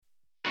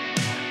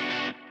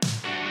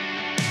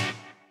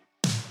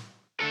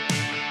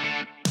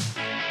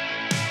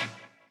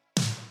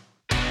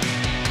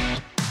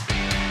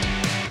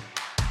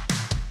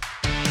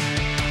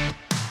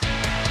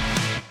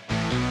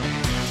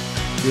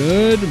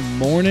Good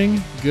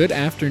morning, good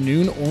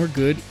afternoon, or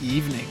good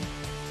evening.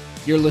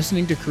 You're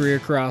listening to Career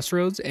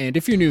Crossroads, and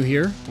if you're new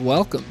here,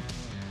 welcome.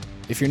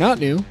 If you're not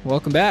new,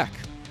 welcome back.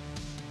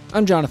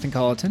 I'm Jonathan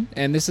Colleton,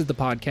 and this is the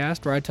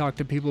podcast where I talk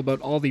to people about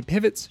all the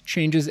pivots,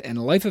 changes,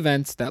 and life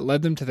events that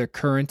led them to their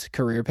current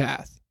career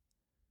path.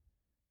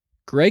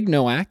 Greg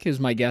Nowak is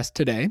my guest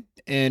today,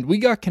 and we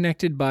got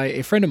connected by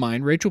a friend of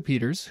mine, Rachel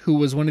Peters, who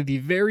was one of the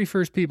very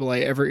first people I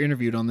ever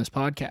interviewed on this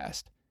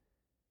podcast.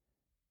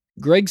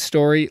 Greg's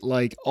story,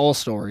 like all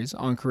stories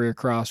on Career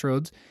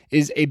Crossroads,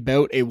 is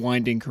about a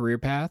winding career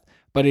path,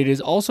 but it is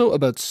also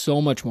about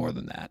so much more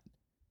than that.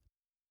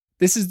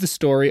 This is the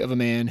story of a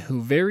man who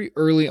very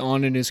early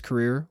on in his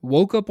career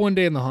woke up one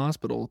day in the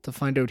hospital to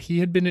find out he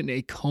had been in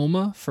a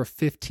coma for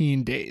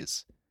 15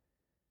 days.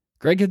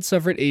 Greg had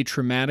suffered a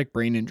traumatic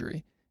brain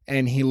injury,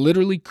 and he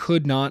literally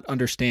could not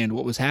understand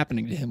what was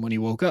happening to him when he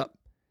woke up.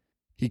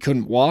 He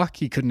couldn't walk,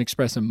 he couldn't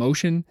express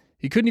emotion,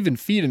 he couldn't even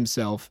feed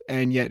himself,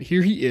 and yet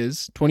here he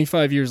is,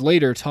 25 years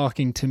later,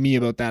 talking to me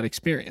about that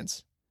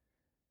experience.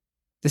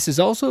 This is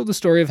also the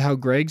story of how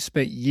Greg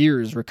spent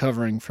years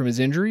recovering from his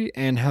injury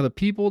and how the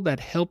people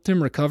that helped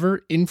him recover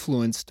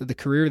influenced the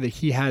career that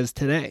he has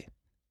today.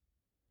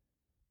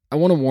 I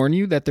want to warn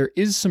you that there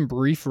is some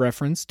brief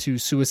reference to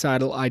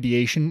suicidal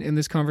ideation in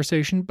this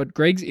conversation, but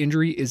Greg's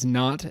injury is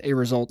not a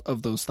result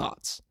of those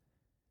thoughts.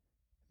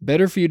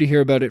 Better for you to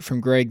hear about it from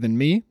Greg than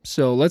me,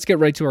 so let's get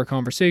right to our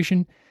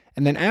conversation,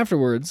 and then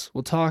afterwards,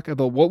 we'll talk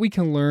about what we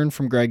can learn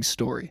from Greg's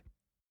story.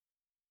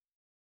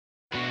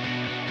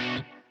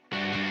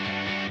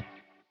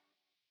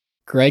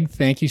 Greg,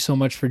 thank you so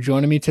much for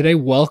joining me today.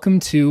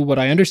 Welcome to what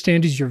I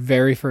understand is your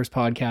very first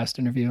podcast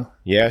interview.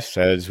 Yes,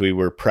 as we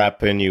were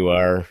prepping, you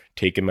are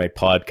taking my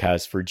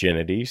podcast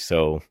virginity,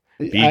 so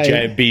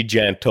be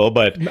gentle,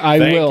 but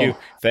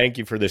thank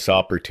you for this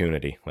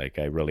opportunity.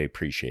 I really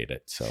appreciate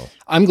it. So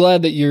I'm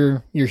glad that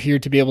you're here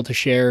to be able to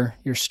share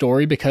your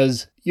story,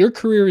 because your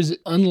career is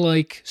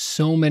unlike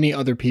so many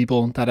other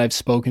people that I've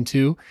spoken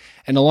to.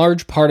 And a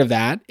large part of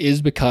that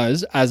is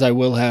because, as I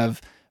will have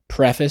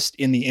prefaced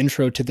in the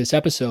intro to this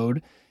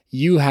episode,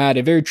 you had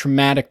a very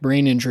traumatic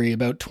brain injury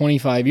about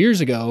 25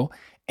 years ago,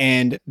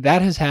 and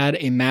that has had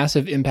a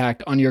massive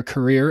impact on your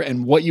career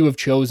and what you have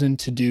chosen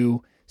to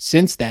do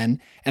since then.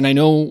 And I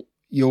know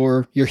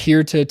you're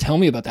here to tell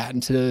me about that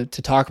and to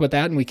talk about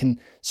that, and we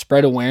can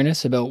spread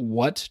awareness about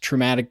what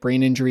traumatic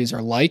brain injuries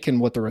are like and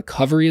what the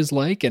recovery is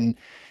like, and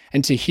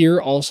to hear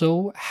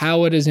also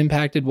how it has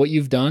impacted what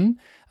you've done.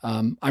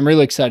 I'm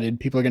really excited.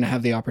 People are going to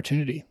have the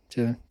opportunity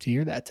to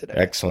hear that today.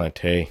 Excellent.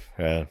 Hey,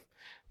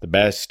 the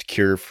best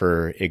cure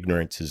for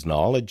ignorance is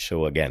knowledge.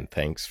 So again,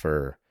 thanks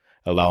for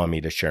allowing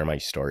me to share my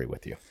story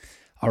with you.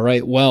 All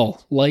right.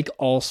 Well, like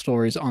all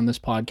stories on this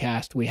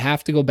podcast, we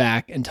have to go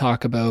back and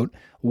talk about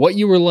what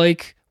you were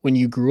like when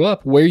you grew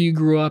up, where you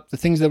grew up, the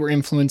things that were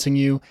influencing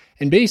you,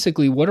 and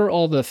basically what are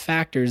all the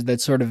factors that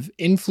sort of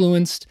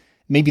influenced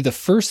maybe the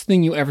first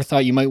thing you ever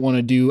thought you might want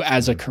to do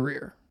as a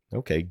career.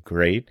 Okay,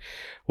 great.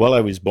 Well,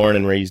 I was born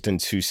and raised in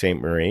Sault Ste.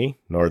 Marie,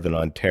 Northern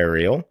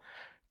Ontario.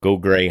 Go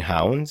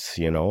Greyhounds,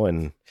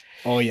 and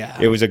oh yeah,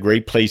 it was a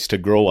great place to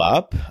grow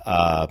up.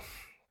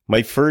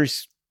 My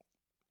first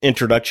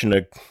introduction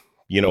to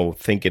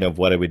thinking of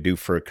what I would do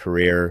for a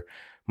career.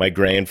 My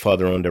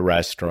grandfather owned a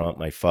restaurant.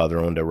 My father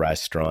owned a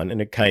restaurant,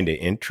 and it kind of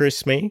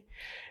interests me.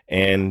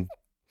 And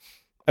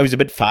I was a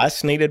bit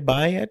fascinated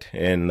by it.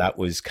 And that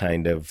was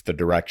kind of the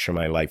direction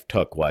my life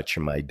took,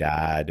 watching my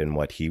dad and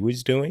what he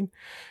was doing.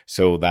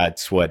 So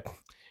that's what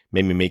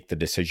made me make the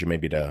decision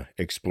maybe to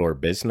explore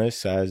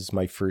business as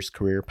my first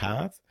career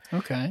path.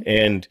 Okay.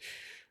 And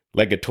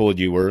like I told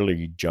you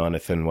earlier,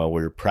 Jonathan, while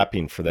we were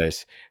prepping for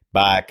this,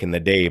 back in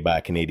the day,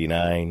 back in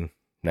 89,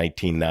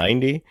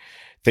 1990,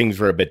 things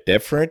were a bit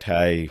different.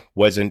 I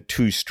wasn't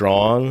too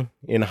strong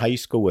in high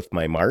school with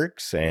my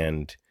marks,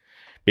 and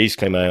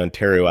basically my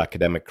Ontario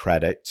academic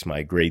credits,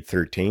 my grade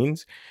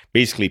 13s,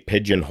 basically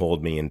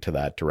pigeonholed me into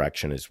that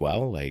direction as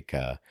well.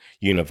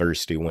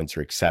 University of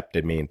Windsor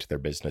accepted me into their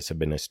business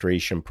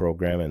administration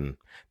program, and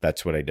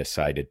that's what I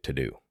decided to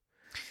do.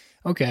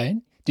 Okay.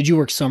 Did you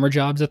work summer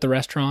jobs at the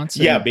restaurants?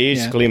 Yeah,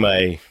 basically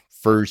my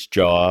first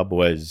job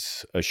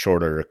was a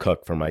short order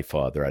cook for my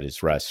father at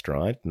his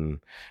restaurant, and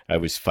I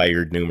was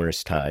fired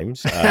numerous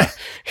times.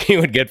 He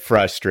would get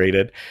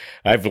frustrated.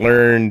 I've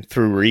learned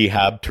through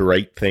rehab to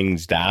write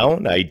things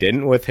down. I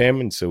didn't with him,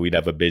 and so we'd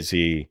have a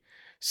busy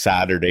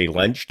Saturday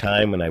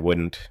lunchtime, and I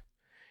wouldn't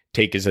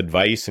take his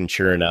advice, and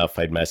sure enough,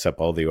 I'd mess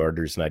up all the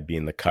orders, and I'd be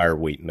in the car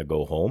waiting to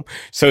go home.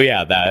 So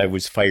yeah, I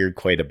was fired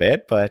quite a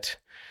bit, but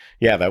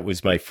yeah, that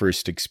was my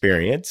first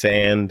experience.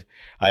 And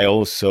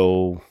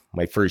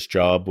my first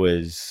job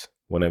was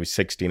when I was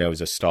 16, I was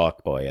a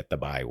stock boy at the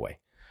Byway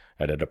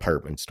at a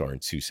department store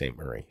in Sault Ste.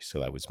 Marie. So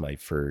that was my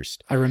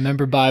first. I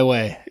remember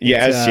Byway.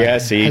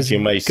 Yes,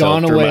 aging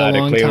myself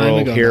dramatically.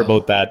 We'll hear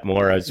about that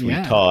more as we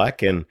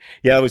talk. And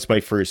yeah, it was my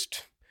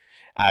first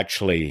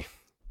actually,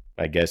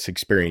 I guess,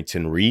 experience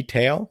in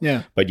retail.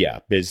 Yeah. But yeah,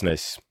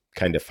 business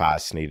kind of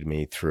fascinated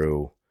me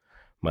through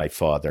my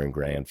father and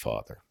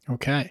grandfather.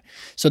 Okay.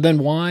 So then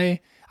why,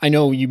 I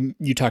know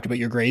you talked about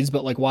your grades,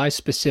 but like why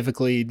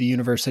specifically the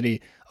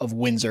University of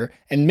Windsor?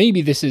 And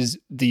maybe this is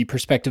the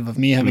perspective of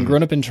me having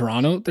grown up in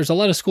Toronto. There's a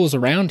lot of schools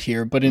around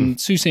here, but in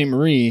Sault Ste.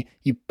 Marie,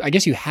 I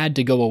guess you had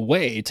to go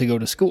away to go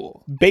to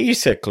school.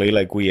 Basically,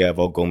 like we have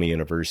Algoma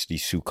University,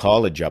 Sault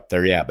College up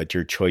there, yeah, but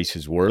your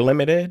choices were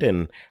limited.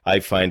 And I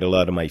find a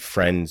lot of my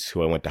friends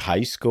who I went to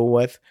high school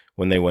with,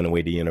 when they went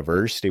away to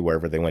university,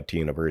 wherever they went to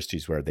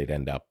universities, where they'd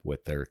end up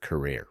with their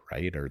career,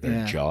 right? Or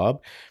their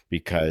job,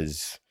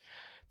 because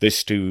the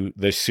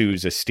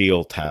Sioux's a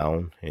steel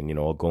town, and, you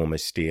know, Algoma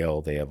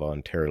Steel, they have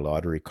Ontario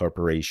Lottery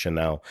Corporation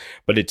now,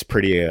 but it's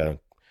pretty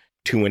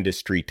two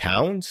industry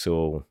town.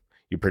 So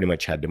you pretty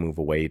much had to move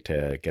away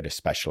to get a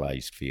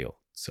specialized field.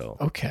 So,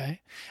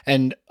 okay.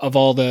 And of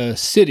all the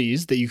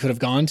cities that you could have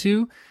gone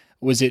to,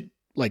 was it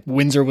like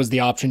Windsor was the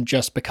option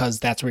just because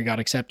that's where you got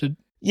accepted?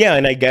 Yeah,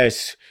 and I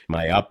guess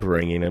my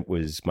upbringing, it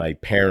was my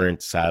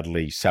parents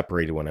sadly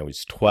separated when I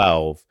was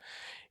 12,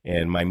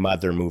 and my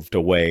mother moved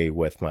away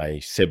with my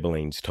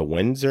siblings to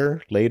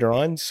Windsor later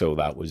on, so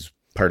that was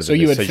part of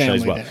the decision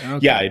as well. There.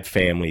 Okay. Yeah, I had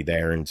family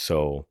there, and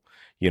so,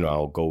 you know,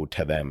 I'll go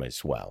to them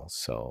as well.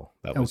 So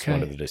that was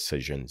one of the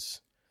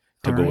decisions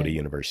to go to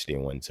University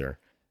of Windsor.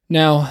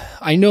 Now,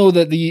 I know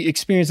that the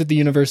experience at the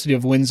University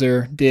of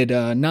Windsor did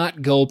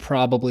not go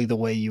probably the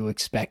way you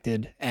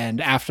expected, and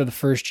after the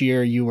first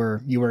year, you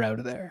were out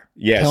of there.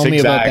 Yes, Tell me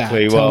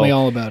exactly. about that. Tell me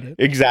all about it.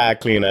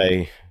 Exactly, and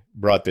I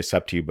brought this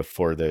up to you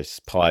before this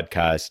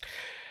podcast.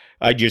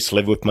 I just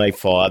lived with my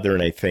father,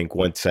 and I think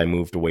once I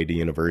moved away to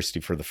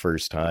university for the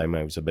first time,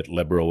 I was a bit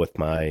liberal with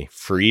my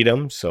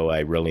freedom, so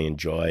I really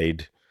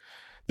enjoyed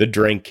the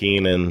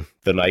drinking and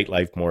the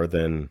nightlife more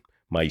than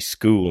my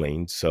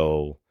schooling,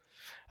 so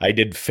I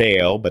did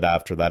fail, but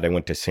after that, I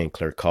went to St.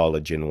 Clair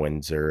College in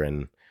Windsor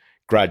and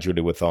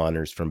graduated with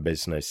honors from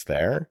business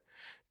there,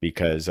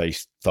 because I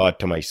thought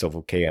to myself,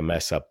 okay, I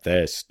mess up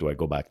this. Do I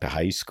go back to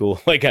high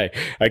school? Like I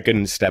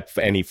couldn't step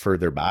any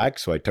further back.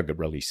 So I took it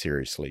really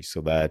seriously.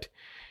 So that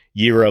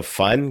year of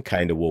fun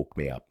kind of woke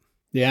me up.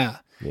 Yeah.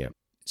 Yeah.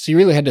 So you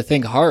really had to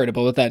think hard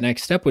about what that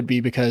next step would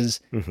be, because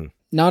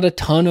not a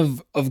ton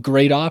of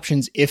great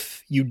options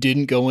if you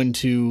didn't go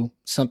into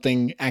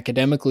something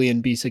academically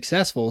and be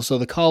successful. So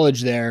the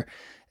college there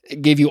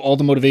gave you all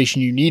the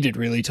motivation you needed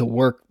really to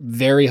work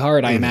very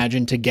hard, I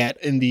imagine, to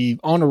get in the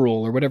honor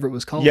roll or whatever it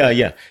was called.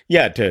 Yeah.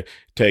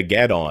 To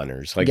get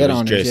honors. Like get it was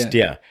honors, just,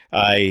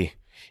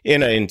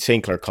 in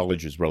St. Clair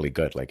College was really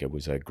good. Like it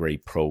was a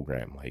great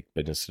program, like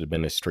business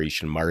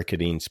administration,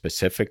 marketing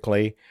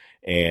specifically.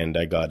 And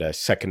I got a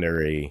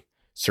secondary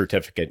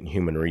certificate in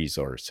human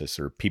resources,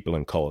 or people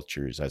and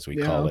cultures, as we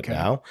call it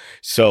now.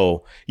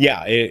 So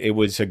yeah, it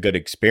was a good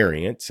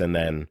experience. And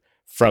then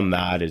from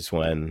that is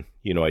when,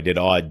 you know, I did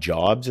odd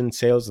jobs in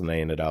sales, and I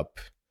ended up,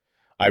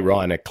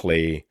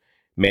 ironically,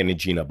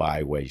 managing a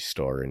byway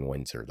store in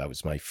Windsor. That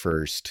was my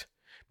first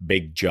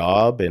big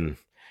job. And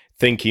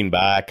thinking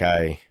back,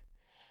 I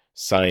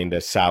signed a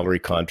salary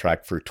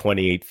contract for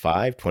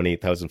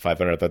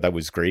 $28,500. I thought that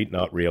was great,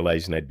 not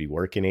realizing I'd be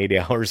working 80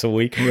 hours a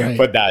week,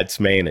 but that's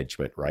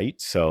management, right?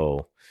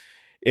 So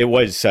it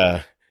was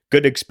a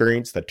good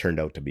experience that turned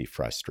out to be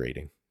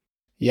frustrating.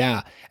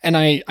 Yeah. And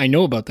I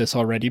know about this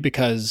already,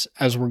 because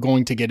as we're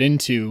going to get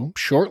into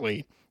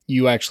shortly,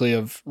 you actually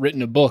have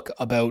written a book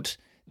about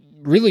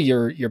really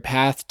your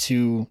path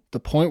to the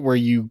point where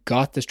you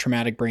got this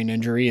traumatic brain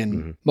injury.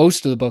 And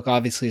most of the book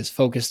obviously is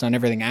focused on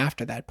everything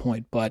after that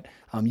point. But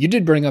you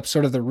did bring up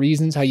sort of the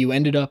reasons how you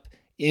ended up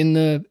in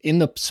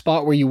the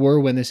spot where you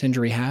were when this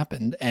injury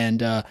happened. And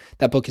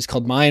that book is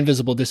called My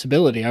Invisible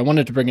Disability. I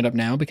wanted to bring it up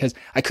now because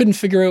I couldn't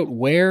figure out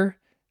where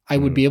I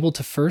would be able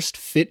to first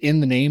fit in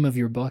the name of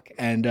your book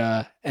and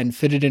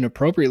fit it in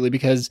appropriately,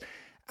 because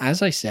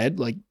as I said,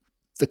 like,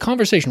 the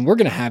conversation we're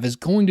going to have is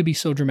going to be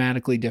so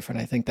dramatically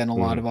different, I think, than a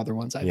lot of other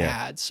ones I've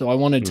had. So I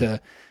wanted to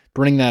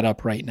bring that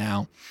up right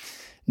now.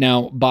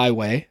 Now,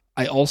 Byway,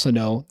 I also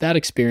know that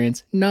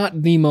experience,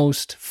 not the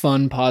most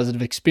fun,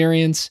 positive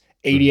experience,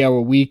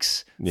 80-hour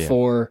weeks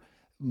for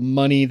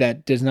money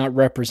that does not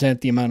represent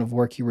the amount of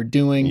work you were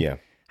doing. Yeah.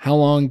 How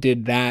long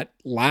did that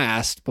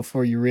last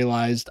before you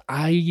realized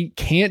I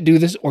can't do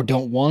this or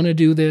don't want to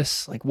do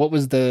this? Like, what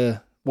was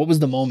the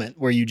moment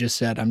where you just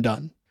said, I'm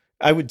done?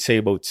 I would say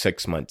about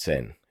 6 months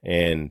in,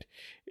 and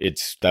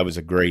that was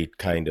a great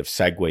kind of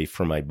segue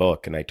for my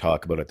book. And I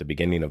talk about at the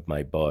beginning of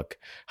my book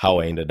how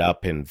I ended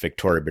up in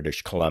Victoria,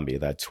 British Columbia.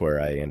 That's where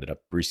I ended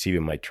up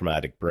receiving my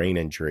traumatic brain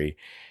injury.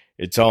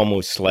 It's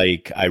almost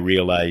like I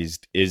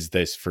realized, is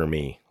this for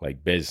me?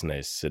 Like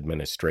business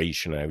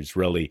administration. I was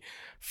really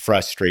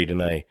frustrated.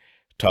 And I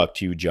talked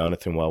to you,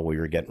 Jonathan, while we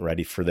were getting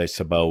ready for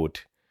this,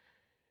 about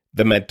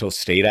the mental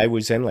state I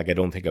was in. Like, I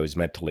don't think I was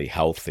mentally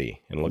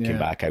healthy. And looking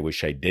back, I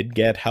wish I did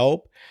get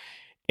help.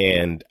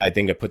 And I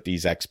think I put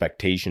these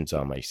expectations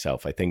on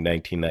myself. I think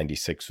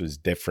 1996 was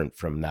different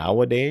from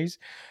nowadays.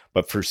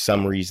 But for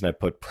some reason, I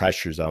put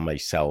pressures on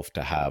myself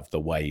to have the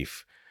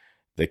wife,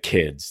 the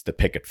kids, the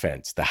picket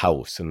fence, the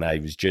house. And I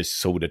was just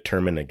so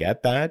determined to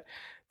get that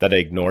I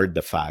ignored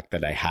the fact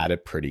that I had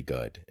it pretty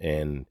good.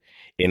 And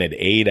and it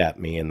ate at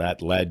me. And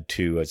that led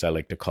to, as I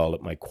like to call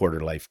it, my quarter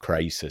life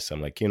crisis.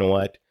 I'm like, you know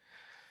what?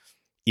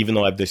 Even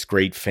though I have this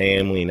great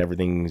family and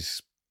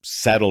everything's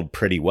settled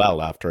pretty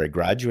well after I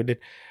graduated,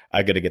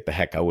 I got to get the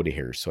heck out of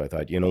here. So I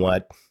thought, you know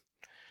what?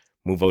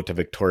 Move out to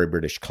Victoria,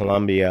 British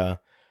Columbia.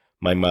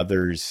 My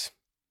mother's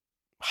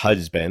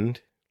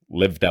husband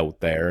lived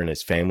out there and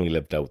his family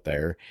lived out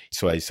there.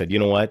 So I said, you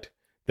know what?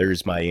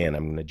 There's my in.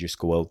 I'm going to just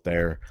go out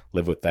there,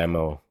 live with them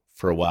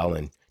for a while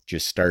and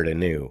just start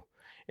anew.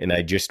 And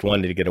I just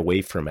wanted to get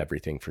away from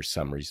everything for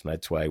some reason.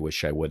 That's why I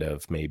wish I would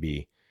have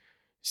maybe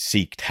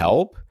seeked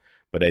help.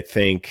 But I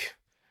think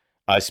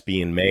us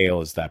being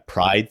male is that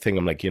pride thing.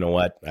 I'm like, you know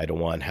what? I don't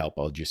want help.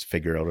 I'll just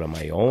figure it out on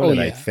my own.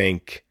 I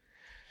think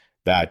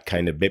that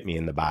kind of bit me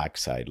in the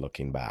backside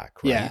looking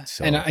back. Right? Yeah.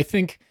 So, and I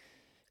think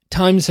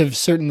times have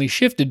certainly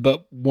shifted,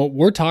 but what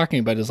we're talking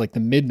about is like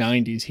the mid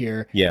 90s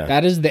here. Yeah.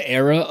 That is the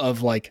era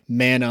of like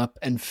man up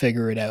and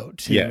figure it out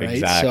too, right?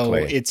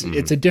 Exactly. So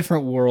it's a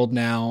different world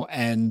now.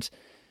 And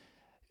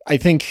I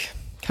think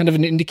kind of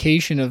an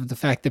indication of the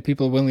fact that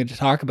people are willing to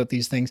talk about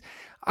these things.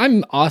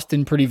 I'm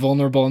often pretty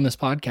vulnerable in this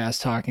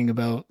podcast talking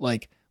about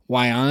like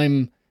why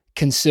I'm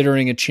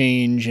considering a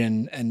change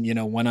and you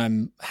know, when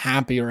I'm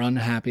happy or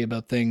unhappy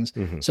about things.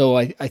 Mm-hmm. So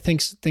I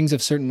think things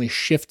have certainly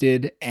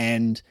shifted,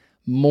 and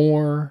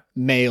more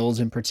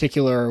males in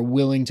particular are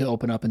willing to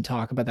open up and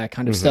talk about that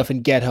kind of stuff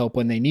and get help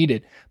when they need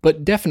it.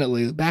 But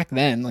definitely back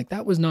then, like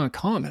that was not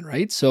common,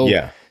 right? So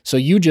so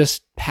you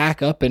just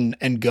pack up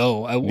and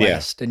go out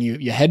west and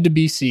you head to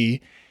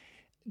BC.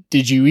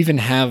 Did you even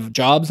have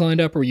jobs lined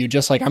up, or were you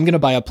just like, I'm going to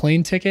buy a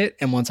plane ticket,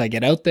 and once I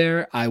get out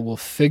there, I will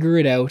figure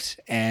it out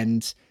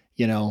and,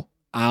 you know,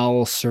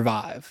 I'll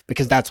survive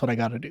because that's what I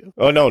got to do?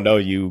 Oh, no,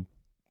 you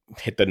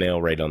hit the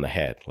nail right on the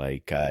head.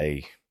 Like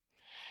I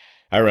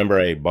remember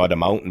I bought a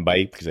mountain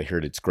bike because I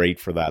heard it's great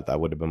for that. That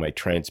would have been my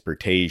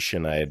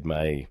transportation. I had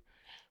my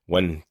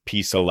one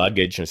piece of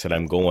luggage and said,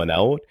 I'm going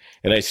out.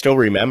 And I still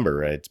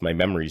remember my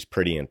memory's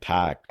pretty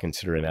intact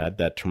considering I had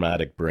that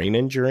traumatic brain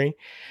injury.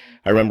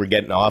 I remember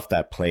getting off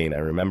that plane. I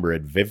remember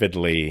it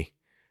vividly.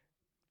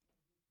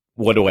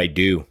 What do I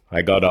do?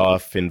 I got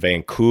off in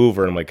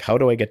Vancouver. I'm like, how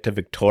do I get to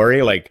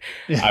Victoria? Like,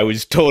 I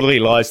was totally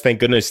lost. Thank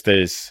goodness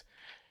this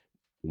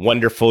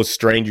wonderful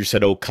stranger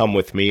said, oh, come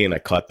with me. And I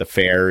caught the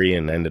ferry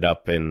and ended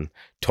up in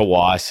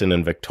Tawasin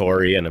in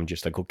Victoria. And I'm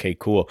just like, okay,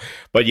 cool.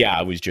 But yeah,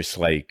 I was just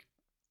like,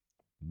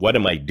 what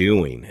am I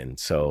doing? And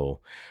so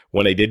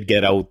when I did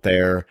get out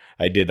there,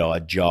 I did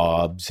odd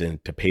jobs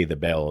and to pay the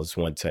bills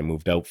once I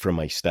moved out from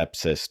my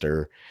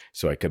stepsister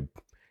so I could,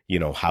 you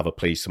know, have a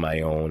place of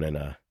my own. And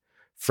a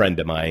friend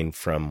of mine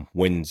from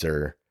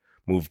Windsor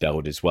moved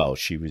out as well.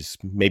 She was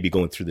maybe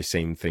going through the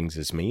same things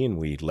as me, and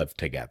we lived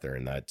together.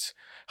 And that's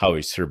how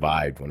I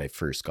survived when I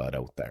first got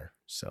out there.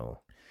 So,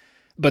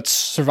 but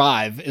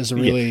survive is a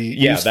really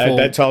useful,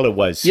 that's all it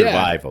was.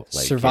 Survival. Yeah,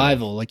 like,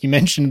 survival. You know. Like you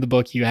mentioned in the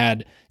book, you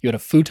had a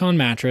futon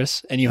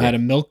mattress and you had a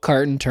milk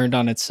carton turned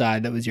on its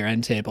side. That was your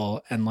end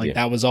table. And like,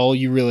 that was all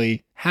you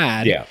really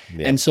had. Yeah.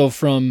 And so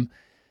from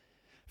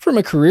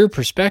a career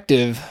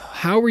perspective,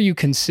 how were you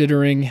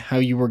considering how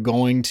you were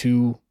going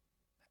to,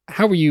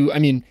 I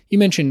mean, you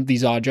mentioned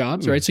these odd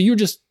jobs, right? So you were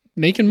just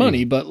making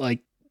money, but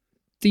like,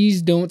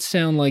 these don't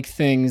sound like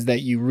things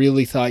that you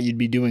really thought you'd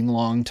be doing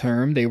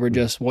long-term. They were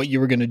just what you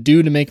were going to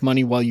do to make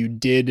money while you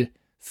did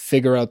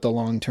figure out the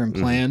long-term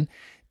plan.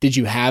 Did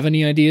you have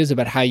any ideas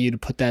about how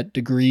you'd put that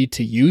degree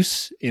to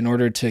use in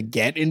order to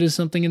get into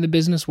something in the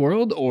business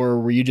world, or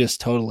were you just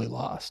totally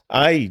lost?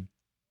 I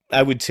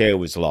would say I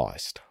was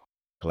lost.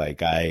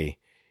 Like I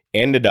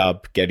ended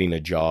up getting a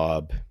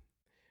job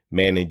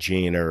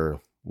managing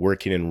or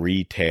working in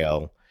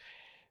retail,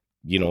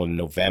 you know, in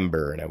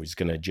November, and I was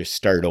going to just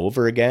start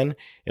over again.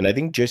 And I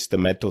think just the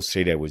mental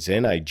state I was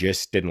in, I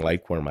just didn't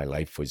like where my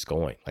life was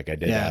going. Like I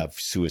did have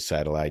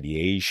suicidal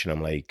ideation.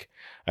 I'm like,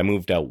 I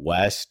moved out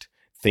west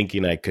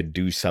thinking I could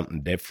do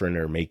something different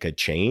or make a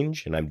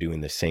change, and I'm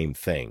doing the same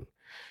thing.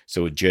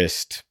 So it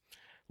just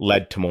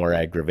led to more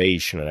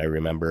aggravation. And I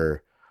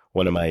remember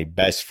one of my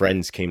best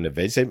friends came to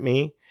visit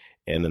me,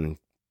 and then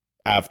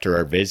after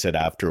our visit,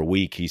 after a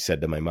week, he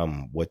said to my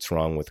mom, what's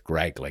wrong with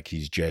Greg? Like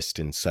he's just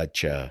in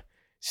such a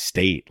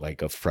state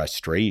like of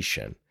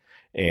frustration.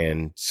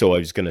 And so I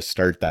was going to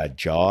start that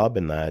job,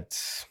 and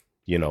that's,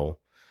 you know,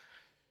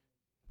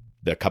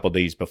 the couple of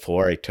days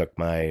before I took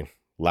my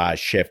last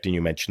shift. And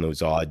you mentioned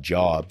those odd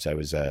jobs. I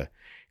was a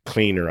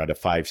cleaner at a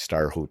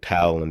 5-star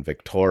hotel in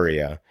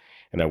Victoria,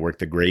 and I worked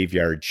the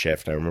graveyard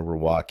shift. I remember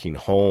walking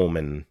home,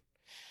 and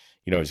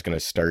you know, I was going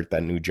to start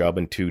that new job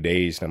in 2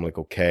 days, and I'm like,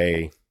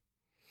 okay,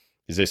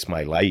 is this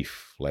my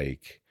life?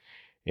 Like,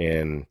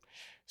 and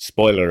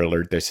spoiler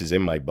alert, this is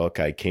in my book.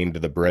 I came to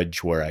the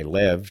bridge where I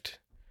lived.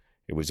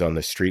 It was on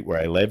the street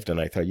where I lived. And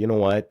I thought, you know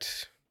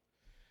what?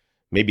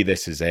 Maybe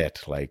this is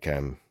it. Like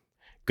I'm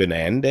going to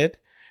end it.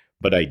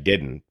 But I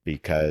didn't,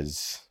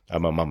 because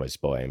I'm a mama's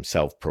boy. I'm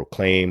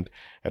self-proclaimed.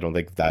 I don't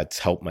think that's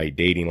helped my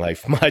dating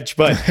life much,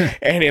 but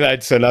anyway,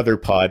 that's another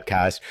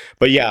podcast.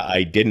 But yeah,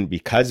 I didn't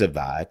because of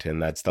that. And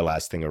that's the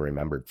last thing I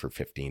remembered for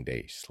 15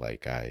 days.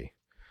 Like I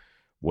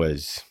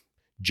was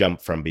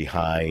jump from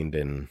behind,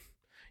 and,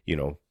 you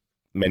know,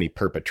 many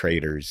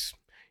perpetrators,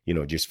 you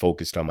know, just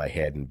focused on my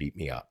head and beat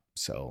me up.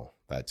 So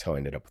that's how I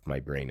ended up with my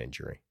brain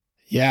injury.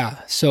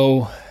 Yeah.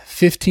 So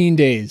 15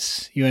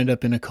 days you end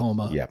up in a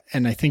coma. Yeah.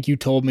 And I think you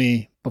told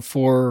me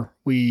before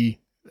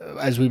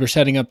as we were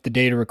setting up the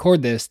day to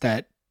record this,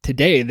 that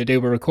today, the day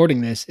we're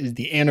recording this, is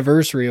the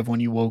anniversary of when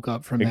you woke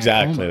up from that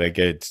Exactly. coma. Like,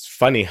 it's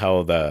funny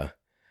how the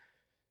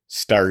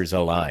stars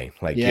align.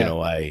 Like, you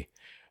know, I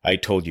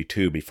told you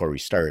too before we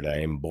started, I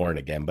am born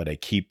again, but I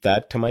keep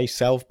that to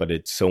myself. But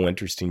it's so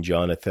interesting,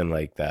 Jonathan,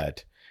 like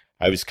that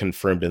I was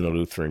confirmed in the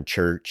Lutheran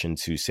Church in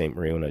Sault Ste.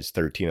 Marie when I was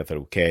 13. I thought,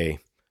 okay,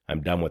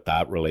 I'm done with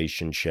that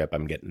relationship.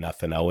 I'm getting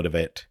nothing out of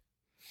it.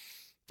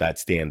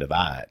 That's the end of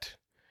that.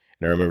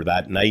 And I remember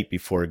that night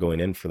before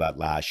going in for that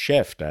last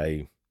shift,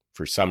 I,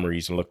 for some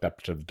reason, looked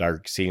up to the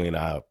dark ceiling,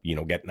 you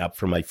know, getting up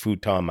from my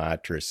futon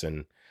mattress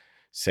and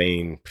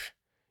saying,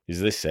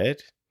 is this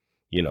it?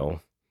 You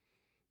know,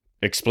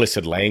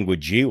 explicit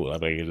language,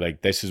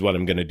 like, this is what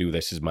I'm going to do.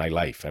 This is my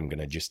life. I'm going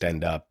to just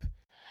end up,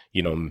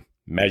 you know,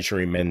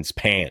 measuring men's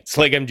pants.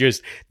 Like,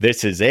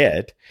 this is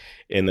it.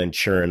 And then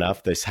sure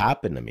enough, this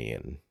happened to me.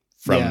 And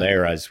from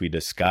there, as we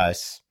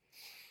discuss,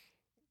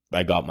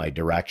 I got my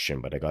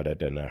direction, but I got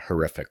it in a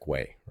horrific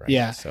way. Right?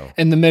 Yeah. So,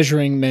 and the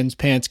measuring men's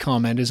pants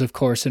comment is, of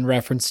course, in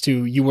reference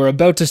to you were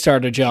about to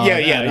start a job.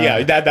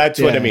 Yeah.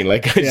 That's what I mean.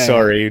 Like,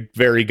 sorry.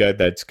 Very good.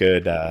 That's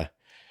good.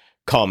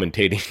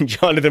 Commentating,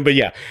 Jonathan. But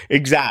yeah,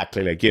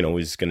 exactly. Like, you know, it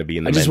was going to be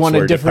in the I just want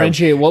to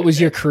differentiate what was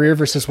your career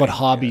versus what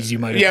hobbies you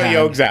might have had.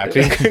 Yeah,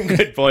 exactly.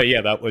 Good point.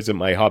 Yeah, that wasn't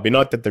my hobby.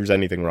 Not that there's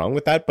anything wrong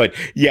with that, but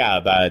yeah,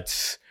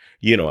 that's,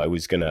 you know, I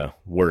was going to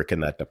work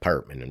in that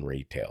department in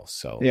retail.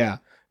 So yeah.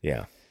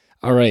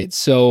 All right.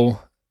 So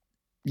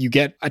you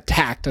get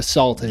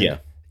assaulted. Yeah.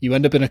 You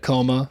end up in a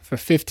coma for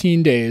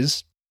 15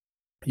 days.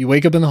 You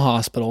wake up in the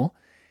hospital,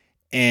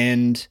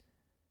 and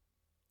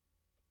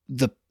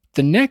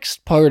the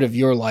next part of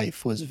your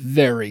life was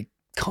very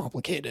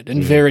complicated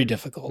and very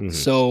difficult. Mm-hmm.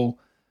 So,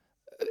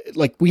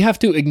 like, we have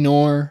to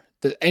ignore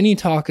any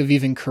talk of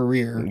even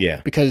career.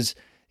 Yeah. Because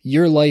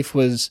your life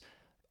was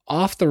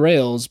off the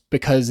rails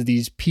because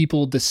these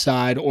people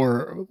decide,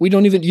 or you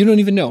don't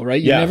even know,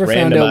 right? You never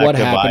found out what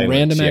happened.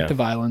 Random act of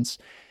violence.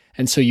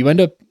 And so you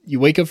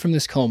wake up from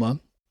this coma,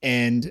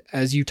 and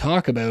as you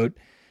talk about,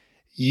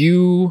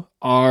 you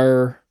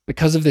are,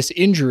 because of this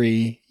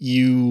injury,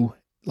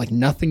 like,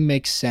 nothing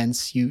makes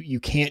sense. You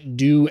can't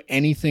do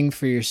anything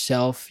for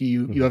yourself.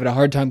 You have a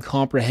hard time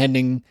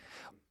comprehending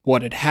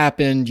what had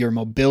happened. Your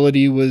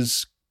mobility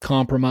was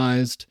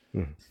compromised.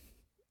 Mm-hmm.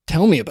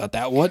 Tell me about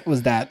that. What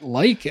was that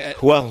like?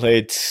 Well,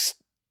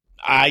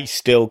 I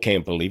still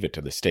can't believe it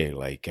to this day.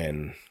 Like,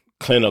 in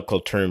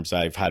clinical terms,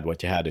 I've had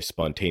what you had a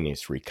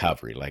spontaneous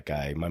recovery. Like,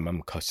 my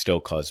mom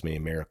still calls me a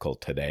miracle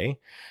today.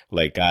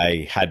 Like,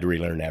 I had to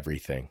relearn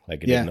everything.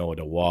 Like, I didn't know how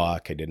to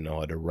walk. I didn't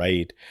know how to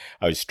write.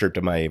 I was stripped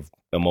of my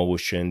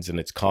emotions, and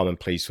it's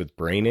commonplace with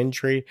brain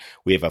injury.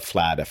 We have a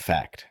flat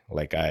effect.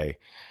 Like, I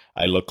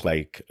look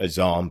like a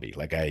zombie.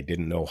 Like, I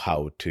didn't know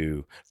how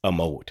to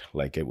emote.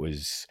 Like, it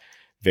was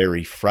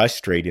very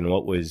frustrating.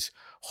 What was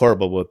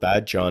horrible about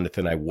that,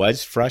 Jonathan, I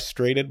was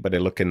frustrated, but I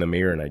look in the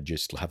mirror and I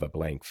just have a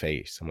blank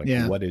face. I'm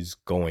like, what is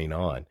going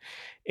on?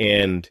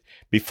 And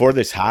before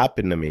this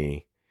happened to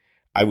me,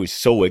 I was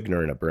so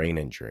ignorant of brain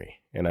injury.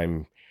 And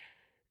I'm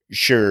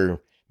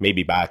sure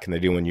maybe back in the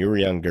day when you were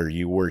younger,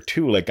 you were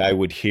too. Like, I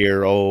would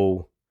hear,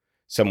 oh,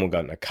 someone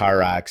got in a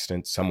car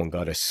accident, someone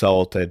got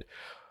assaulted.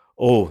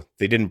 Oh,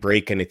 they didn't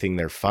break anything,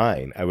 they're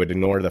fine. I would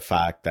ignore the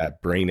fact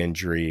that brain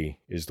injury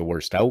is the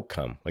worst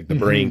outcome. Like, the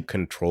brain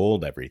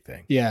controlled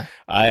everything. Yeah.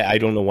 I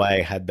don't know why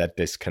I had that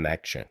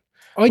disconnection.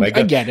 Oh, I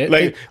get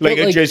it.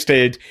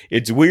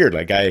 It's weird.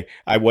 Like,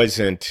 I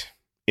wasn't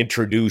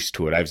introduced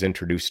to it. I was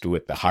introduced to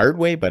it the hard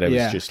way, but I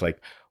was just like,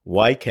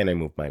 why can't I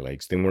move my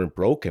legs? They weren't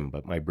broken,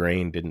 but my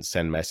brain didn't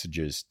send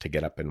messages to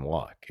get up and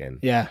walk.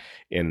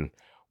 And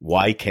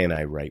why can't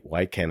I write?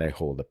 Why can't I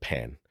hold a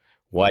pen?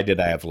 Why did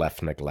I have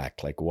left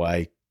neglect? Like,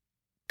 why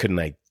couldn't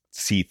I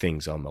see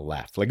things on the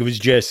left? Like, it was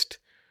just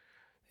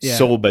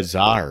so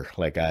bizarre.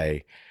 Like,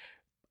 I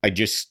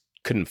just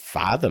couldn't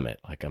fathom it.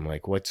 Like, I'm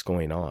like, what's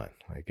going on?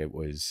 Like, it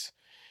was,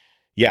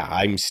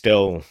 I'm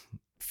still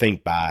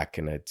think back,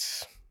 and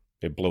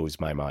it blows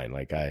my mind.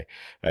 Like, I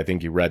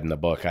think you read in the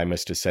book, I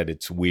must have said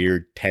it's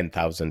weird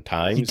 10,000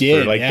 times. You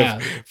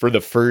did, for the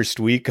first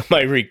week of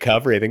my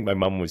recovery. I think my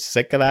mom was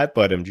sick of that,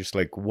 but I'm just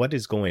like, what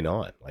is going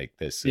on? Like,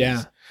 this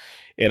is...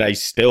 And I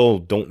still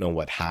don't know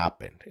what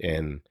happened.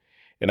 And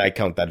I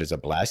count that as a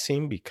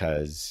blessing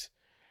because,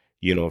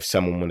 you know, if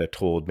someone would have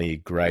told me,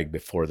 Greg,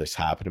 before this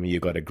happened to me, you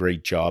got a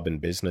great job in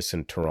business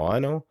in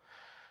Toronto.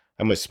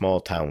 I'm a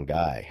small town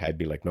guy. I'd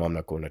be like, no, I'm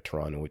not going to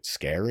Toronto. It's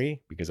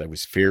scary, because I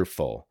was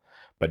fearful.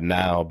 But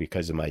now,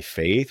 because of my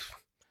faith,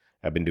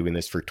 I've been doing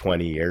this for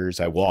 20 years.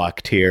 I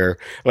walked here.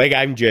 Like,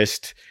 I'm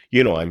just,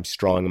 you know, I'm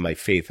strong in my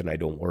faith, and I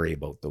don't worry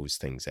about those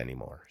things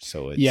anymore.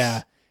 So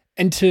it's...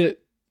 And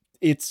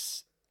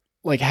it's...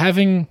 like,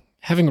 having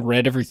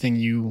read everything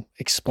you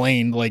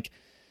explained, like,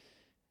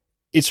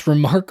 it's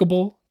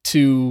remarkable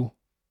to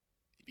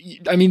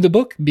I mean, the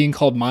book being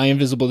called My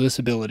Invisible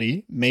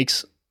Disability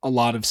makes a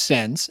lot of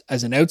sense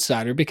as an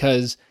outsider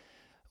because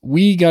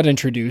we got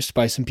introduced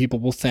by some people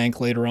we'll thank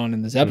later on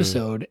in this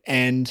episode.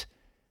 And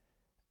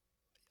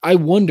I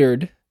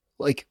wondered,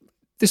 like,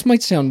 this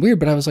might sound weird,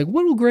 but I was like,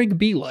 what will Greg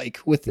be like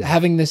with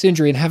having this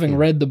injury and having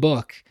read the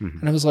book?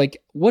 And I was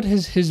like, what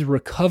is his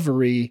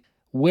recovery?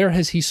 Where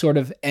has he sort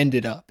of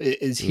ended up?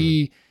 Is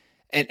he,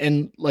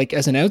 and like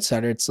as an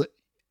outsider, it's like,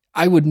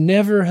 I would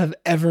never have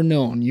ever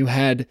known you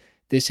had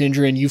this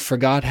injury and you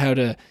forgot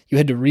you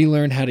had to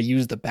relearn how to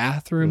use the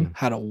bathroom,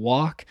 how to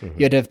walk.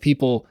 You had to have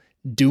people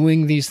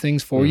doing these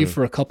things for you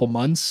for a couple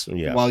months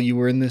while you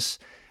were in this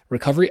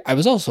recovery. I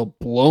was also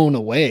blown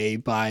away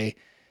by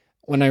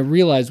when I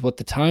realized what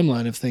the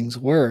timeline of things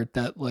were,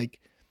 that like,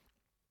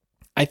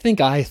 I think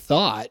I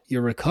thought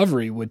your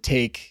recovery would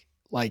take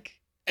like,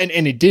 and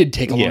it did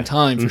take a long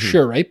time for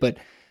sure. Right. But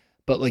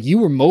like you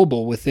were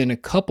mobile within a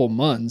couple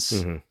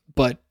months,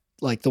 but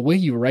like the way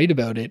you write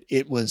about it,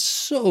 it was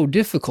so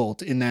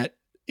difficult in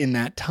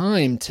that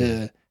time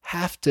to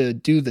have to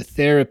do the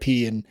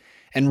therapy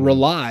and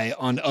rely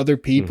on other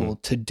people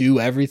to do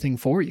everything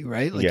for you.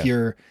 Right. Like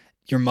your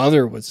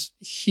mother was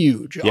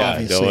huge,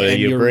 obviously. And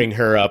you bring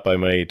her up, I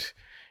might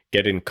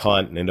get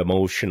incontinent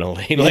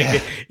emotionally.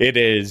 Like it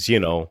is, you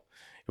know,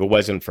 if it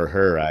wasn't for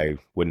her, I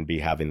wouldn't be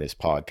having this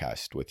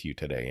podcast with you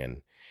today.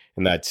 And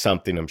that's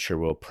something I'm sure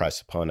we'll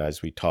press upon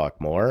as we talk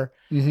more.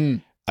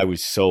 I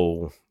was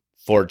so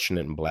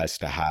fortunate and blessed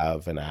to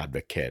have an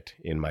advocate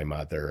in my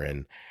mother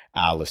and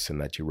Allison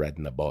that you read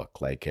in the book,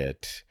 like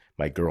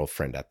my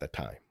girlfriend at the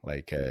time,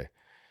 like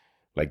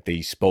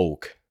they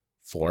spoke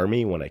for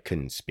me when I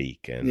couldn't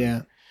speak.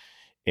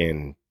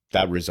 And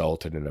that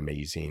resulted in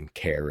amazing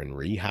care and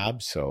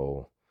rehab.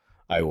 So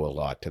I owe a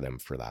lot to them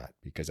for that,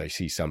 because I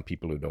see some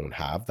people who don't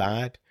have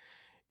that,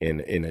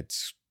 and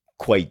it's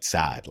quite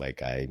sad.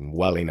 Like I'm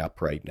welling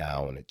up right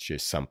now, and it's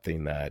just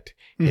something that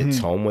hits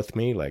home with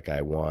me. Like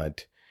I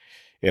want,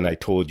 and I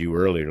told you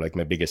earlier, like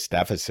my biggest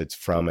deficits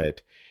from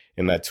it,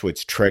 and that's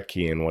what's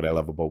tricky and what I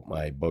love about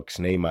my book's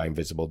name, My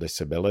Invisible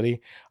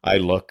Disability. I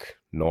look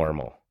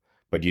normal,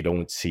 but you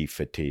don't see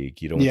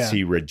fatigue. You don't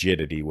see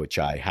rigidity, which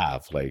I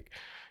have. Like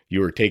you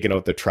were taking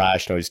out the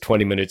trash and I was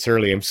 20 minutes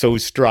early. I'm so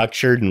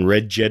structured and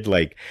rigid.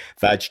 Like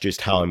that's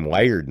just how I'm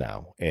wired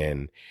now.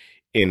 And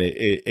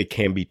it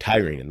can be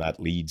tiring, and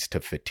that leads to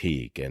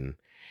fatigue. And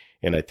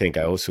I think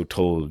I also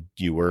told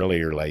you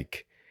earlier,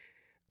 like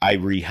I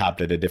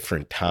rehabbed at a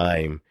different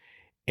time,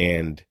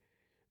 and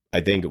I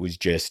think it was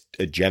just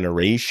a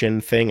generation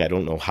thing. I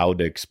don't know how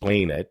to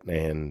explain it.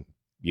 And,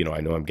 you know,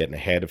 I know I'm getting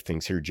ahead of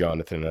things here,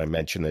 Jonathan, and I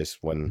mentioned this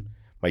when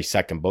my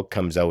second book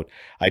comes out.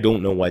 I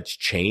don't know what's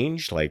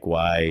changed, like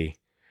why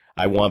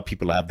I want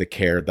people to have the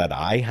care that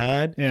I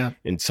had.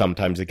 And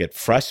sometimes I get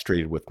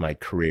frustrated with my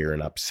career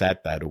and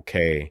upset that,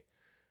 okay,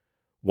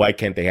 why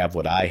can't they have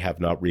what I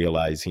have, not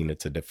realizing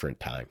it's a different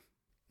time.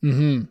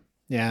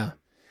 Yeah.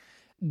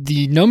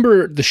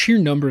 The sheer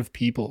number of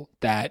people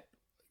that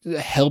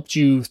helped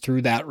you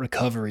through that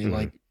recovery,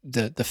 like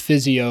the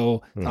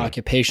physio, the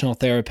occupational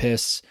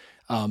therapists.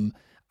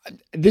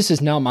 This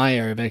is not my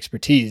area of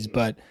expertise,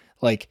 but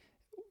like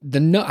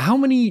how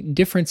many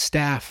different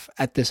staff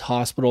at this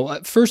hospital?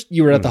 At first,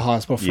 you were at the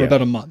hospital for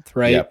about a month,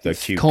 right? Yep, the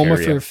acute coma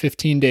care, for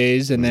 15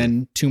 days, and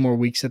then 2 more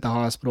weeks at the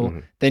hospital.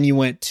 Then you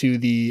went to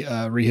the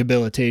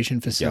rehabilitation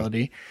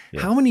facility.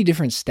 How many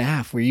different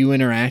staff were you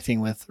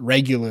interacting with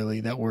regularly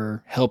that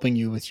were helping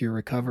you with your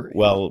recovery?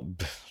 Well,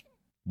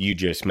 you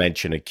just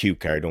mentioned acute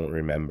care. I don't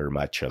remember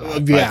much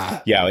of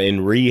that.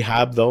 In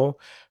rehab though,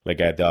 like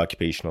I had the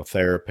occupational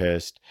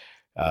therapist,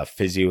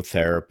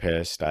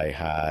 physiotherapist, I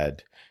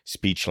had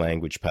speech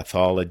language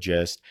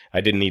pathologist.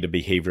 I didn't need a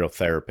behavioral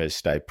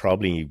therapist. I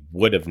probably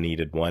would have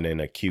needed one in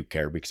acute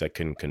care because I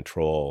couldn't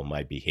control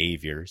my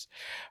behaviors.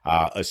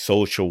 A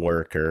social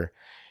worker,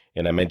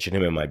 and I mentioned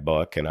him in my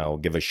book, and I'll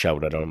give a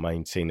shout. I don't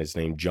mind saying his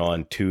name,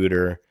 John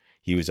Tudor.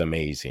 He was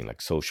amazing,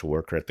 like social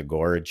worker at the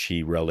Gorge.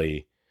 He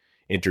really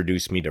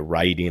introduced me to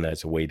writing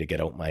as a way to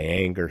get out my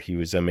anger. He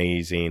was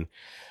amazing.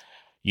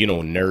 You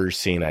know,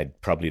 nursing,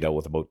 I'd probably dealt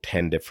with about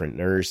 10 different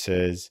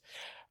nurses.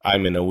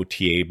 I'm an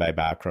OTA by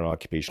background,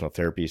 occupational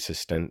therapy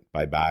assistant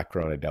by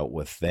background. I dealt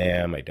with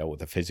them. I dealt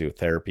with a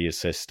physiotherapy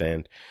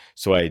assistant.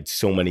 So I had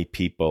so many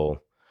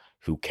people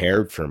who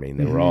cared for me, and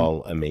they were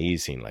all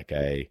amazing. Like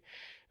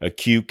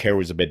acute care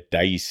was a bit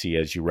dicey,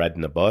 as you read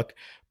in the book,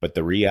 but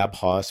the rehab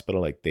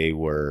hospital, like they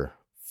were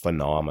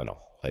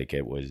phenomenal. Like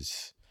it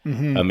was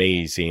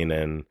amazing.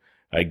 And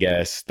I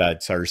guess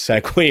that's our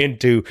segue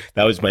into,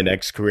 that was my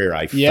next career.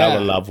 I fell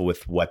in love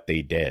with what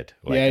they did.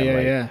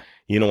 Like,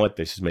 you know what,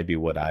 this is maybe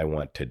what I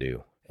want to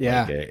do.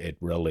 Like, it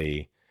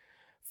really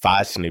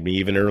fascinated me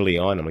even early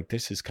on. I'm like,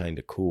 this is kind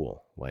of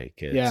cool. Like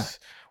it's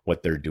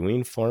what they're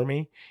doing for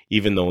me,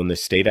 even though in the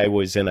state I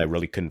was in, I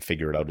really couldn't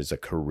figure it out as a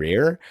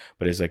career,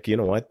 but it's like, you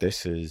know what,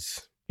 this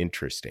is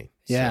interesting.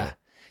 So.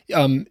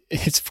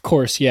 It's of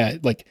course,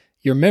 like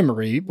your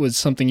memory was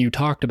something you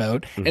talked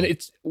about. And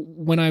it's,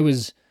 when I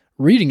was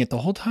reading it the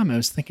whole time, I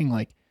was thinking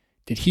like,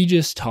 did he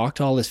just talk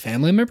to all his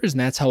family members and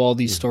that's how all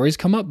these stories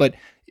come up? But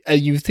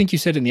you think you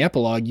said in the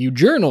epilogue, you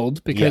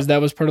journaled because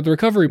that was part of the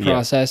recovery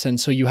process. And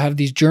so you have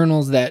these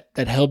journals that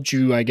helped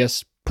you, I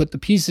guess, put the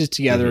pieces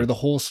together, the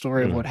whole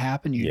story of what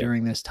happened to you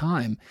during this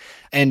time.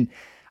 And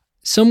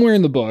somewhere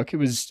in the book, it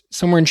was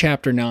somewhere in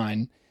chapter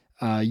 9,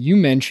 you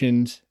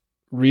mentioned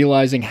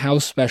realizing how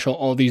special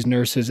all these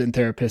nurses and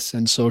therapists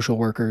and social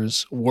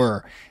workers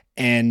were.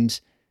 And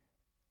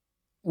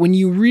when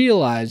you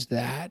realized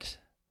that,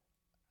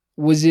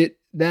 was it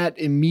that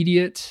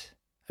immediate?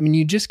 I mean,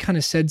 you just kind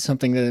of said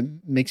something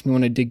that makes me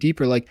want to dig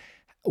deeper. Like,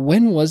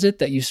 when was it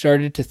that you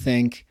started to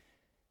think,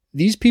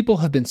 these people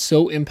have been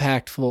so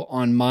impactful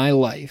on my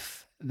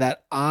life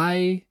that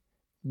I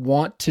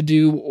want to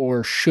do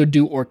or should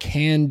do or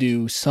can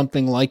do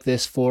something like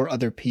this for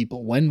other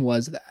people? When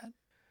was that?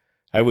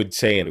 I would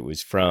say it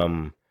was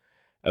from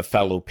a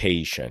fellow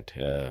patient,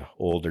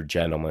 older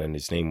gentleman.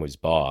 His name was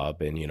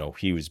Bob, and,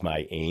 he was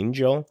my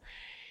angel.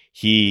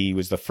 He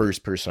was the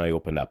first person I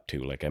opened up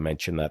to. Like I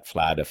mentioned, that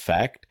flat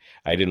effect.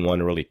 I didn't want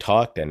to really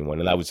talk to anyone,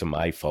 and that wasn't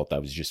my fault.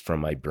 That was just from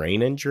my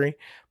brain injury,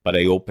 but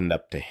I opened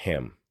up to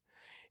him.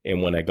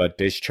 And when I got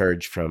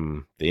discharged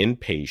from the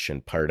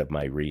inpatient part of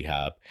my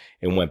rehab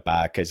and went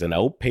back as an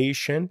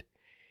outpatient,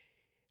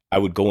 I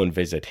would go and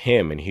visit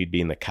him, and he'd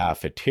be in the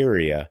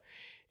cafeteria.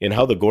 And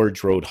how the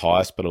Gorge Road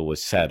Hospital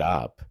was set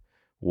up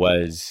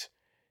was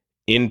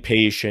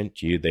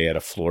inpatient. They had a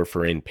floor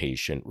for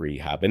inpatient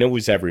rehab, and it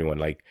was everyone.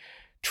 Like,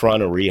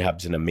 Toronto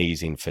Rehab's an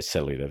amazing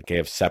facility. They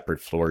have separate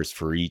floors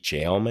for each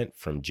ailment,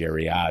 from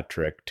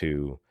geriatric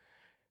to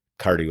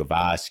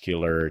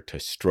cardiovascular to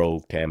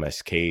stroke to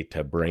MSK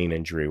to brain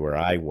injury, where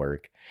I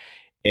work.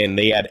 And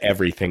they had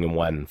everything in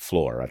one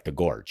floor at the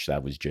Gorge.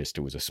 It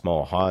was a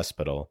small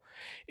hospital.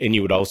 And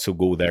you would also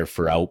go there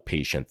for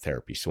outpatient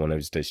therapy. So when I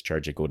was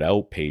discharged, I'd go to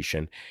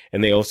outpatient.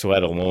 And they also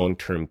had a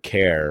long-term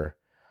care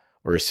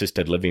or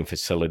assisted living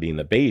facility in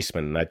the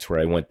basement. And that's where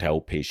I went to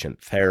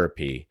outpatient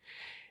therapy.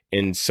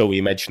 And so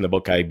you mentioned the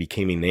book, I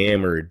became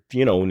enamored,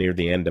 near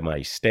the end of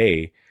my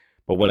stay.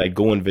 But when I'd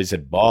go and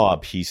visit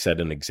Bob, he set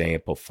an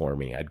example for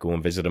me. I'd go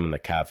and visit him in the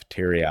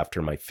cafeteria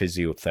after my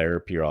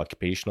physiotherapy or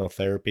occupational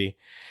therapy.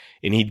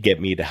 And he'd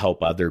get me to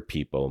help other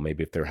people,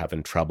 maybe if they're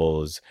having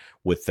troubles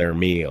with their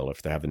meal,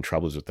 if they're having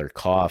troubles with their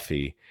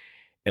coffee.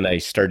 And I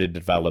started to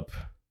develop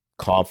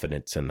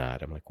confidence in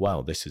that. I'm like,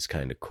 wow, this is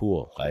kind of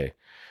cool. I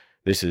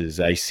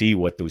see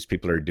what those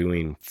people are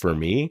doing for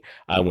me.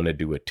 I want to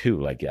do it too.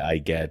 Like, I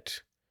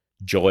get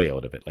joy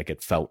out of it. Like,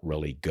 it felt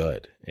really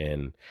good.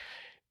 And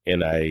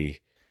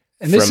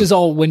this is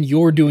all when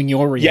you're doing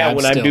your rehab. Yeah,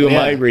 when I'm doing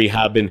my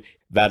rehab, and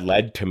that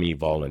led to me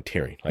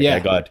volunteering. Like, I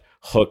got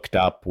hooked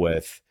up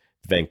with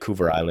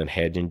Vancouver Island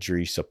Head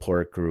Injury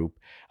Support Group.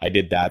 I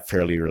did that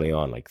fairly early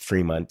on, like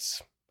 3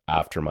 months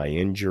after my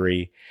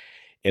injury,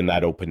 and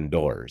that opened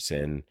doors.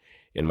 And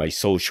my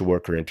social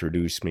worker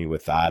introduced me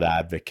with that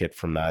advocate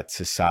from that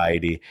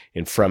society.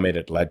 And from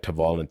it led to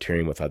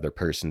volunteering with other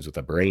persons with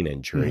a brain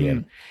injury.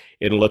 And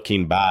in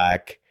looking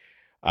back,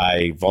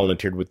 I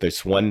volunteered with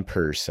this one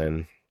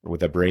person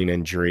with a brain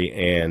injury,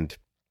 and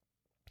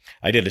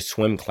I did a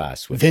swim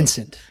class with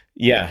Vincent.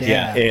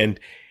 Yeah.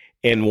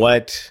 And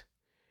what,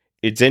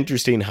 it's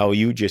interesting how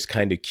you just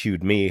kind of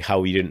cued me,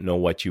 how you didn't know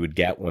what you would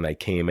get when I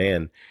came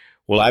in.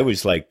 Well, I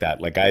was like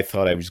that. Like, I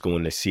thought I was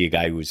going to see a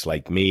guy who was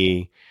like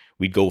me.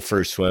 We'd go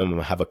for a swim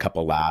and have a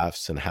couple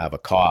laughs and have a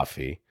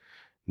coffee.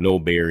 No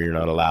beer, you're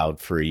not allowed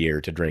for a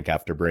year to drink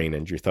after brain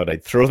injury. Thought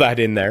I'd throw that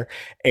in there.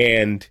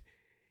 And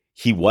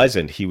he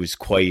wasn't. He was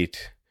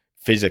quite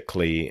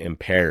physically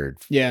impaired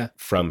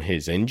from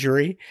his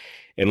injury.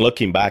 And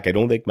looking back, I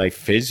don't think my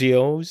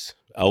physios,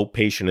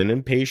 outpatient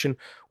and inpatient,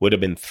 would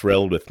have been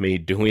thrilled with me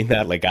doing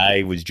that. Like,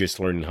 I was just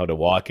learning how to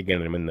walk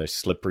again. I'm in the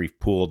slippery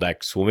pool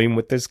deck swimming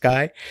with this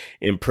guy,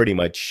 and pretty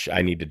much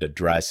I needed to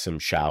dress him,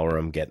 shower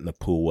him, get in the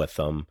pool with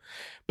him.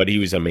 But he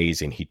was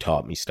amazing. He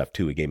taught me stuff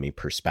too. He gave me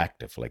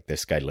perspective. Like,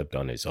 this guy lived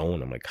on his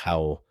own. I'm like,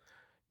 how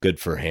good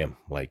for him.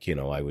 Like,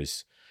 I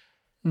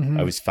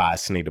was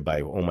fascinated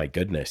by, oh my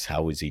goodness,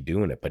 how was he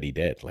doing it? But he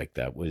did. Like,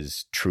 that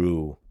was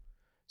true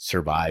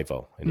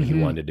survival, and he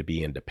wanted to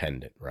be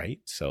independent, right?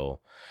 So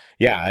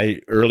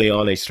early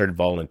on I started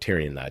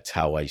volunteering. That's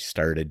how I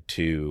started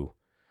to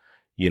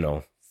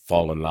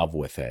fall in love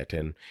with it.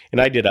 And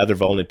I did other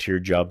volunteer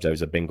jobs. I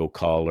was a bingo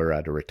caller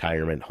at a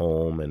retirement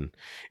home, and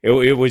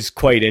it was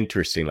quite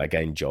interesting. Like,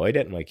 I enjoyed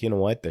it. I'm like, you know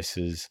what, this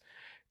is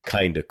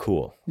kind of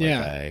cool.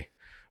 Like,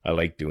 I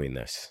like doing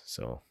this.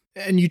 So,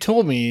 and you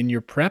told me in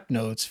your prep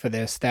notes for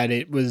this that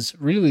it was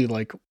really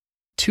like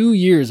 2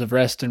 years of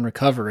rest and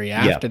recovery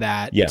after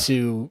that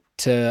to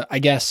I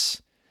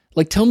guess,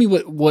 like, tell me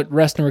what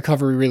rest and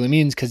recovery really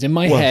means. Cause in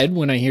my head,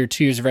 when I hear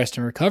 2 years of rest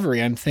and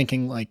recovery, I'm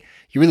thinking like,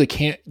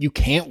 you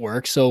can't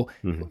work. So,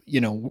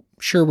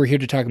 sure, we're here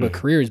to talk about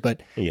careers,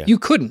 but you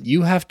couldn't.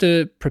 You have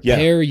to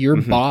prepare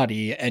your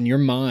body and your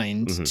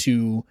mind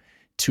to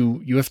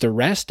you have to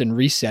rest and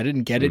reset it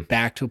and get it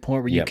back to a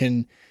point where you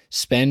can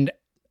spend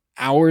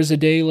hours a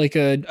day, like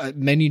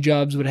many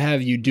jobs would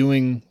have you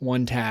doing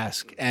one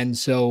task. And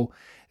so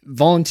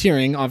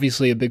volunteering,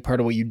 obviously a big part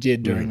of what you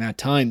did during that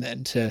time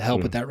then to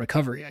help with that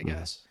recovery, I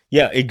guess.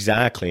 Yeah,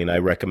 exactly. And I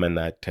recommend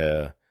that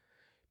to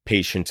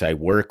patients I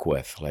work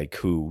with, like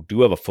who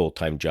do have a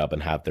full-time job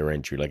and have their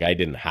injury. Like I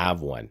didn't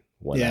have one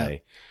when Yeah.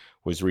 I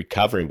was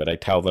recovering, but I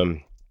tell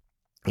them,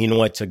 you know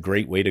what's a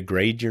great way to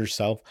grade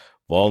yourself?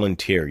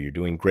 Volunteer. You're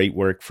doing great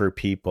work for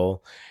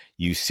people.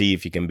 You see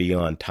if you can be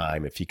on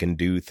time, if you can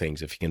do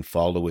things, if you can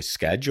follow a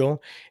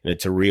schedule. And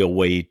it's a real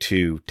way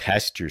to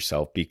test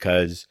yourself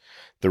because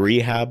the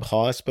rehab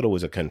hospital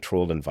was a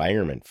controlled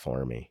environment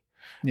for me.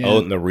 Yeah.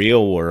 Out in the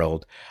real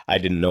world, I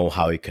didn't know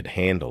how I could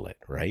handle it,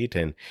 right?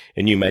 And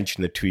you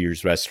mentioned the 2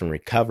 years rest and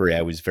recovery.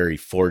 I was very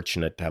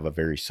fortunate to have a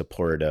very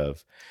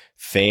supportive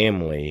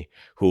family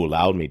who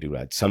allowed me to do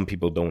that. Some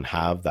people don't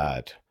have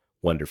that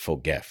wonderful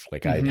gift.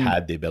 Like I'd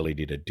had the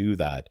ability to do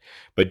that.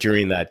 But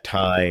during that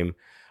time,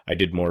 I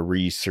did more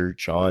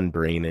research on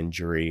brain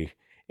injury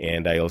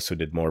and I also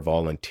did more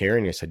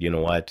volunteering. I said, you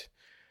know what?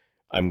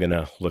 I'm going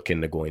to look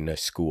into going to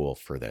school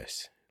for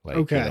this. Like,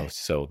 Okay.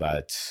 so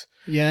that's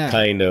Yeah.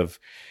 kind of,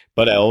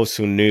 but I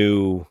also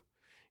knew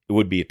it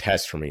would be a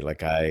test for me.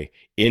 Like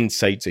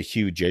insight's a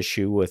huge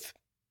issue with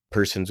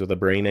persons with a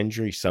brain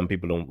injury. Some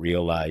people don't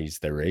realize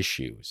their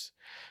issues,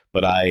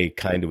 but I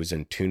kind of was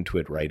in tune to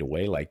it right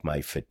away, like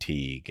my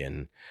fatigue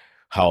and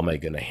how am I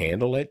going to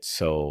handle it?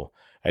 So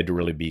I had to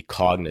really be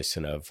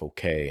cognizant of,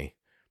 okay,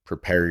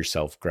 prepare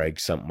yourself, Greg.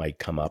 Something might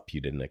come up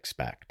you didn't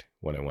expect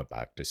when I went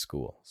back to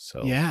school.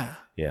 So Yeah.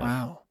 yeah.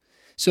 Wow.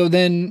 So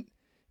then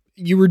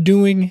you were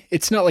doing,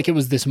 it's not like it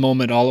was this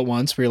moment all at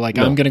once where you're like,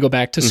 No. I'm going to go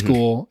back to Mhm.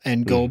 school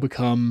and go Mhm.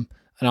 become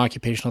an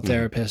occupational Mhm.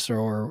 therapist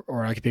or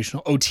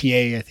occupational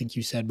OTA, I think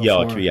you said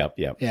before. Yeah.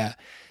 Yeah.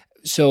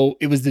 So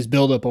it was this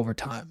buildup over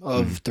time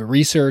of the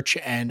research,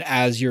 and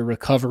as your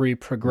recovery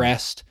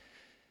progressed,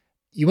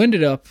 you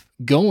ended up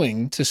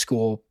going to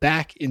school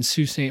back in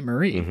Sault Ste.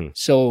 Marie. Mhm.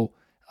 So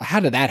how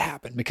did that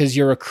happen? Because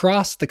you're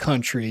across the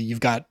country.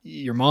 You've got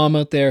your mom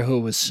out there who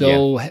was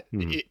so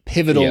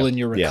pivotal Yeah. in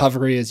your Yeah.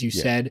 recovery, as you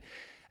Yeah. said.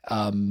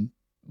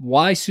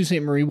 Why Sault Ste.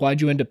 Marie?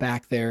 Why'd you end up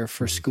back there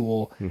for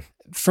school?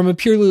 From a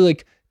purely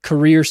like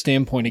career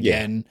standpoint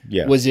again,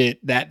 Yeah. was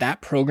it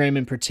that program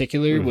in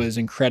particular was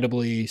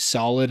incredibly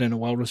solid and a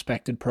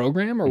well-respected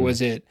program, or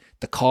was it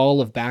the call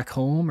of back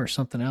home or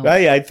something else?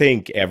 I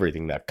think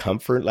everything, that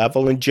comfort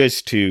level, and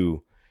just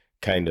to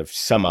kind of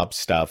sum up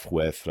stuff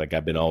with, like,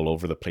 I've been all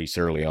over the place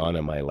early on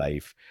in my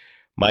life.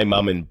 My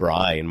mom and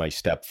Brian, my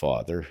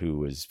stepfather, who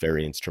was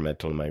very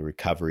instrumental in my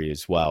recovery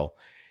as well,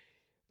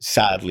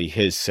 sadly,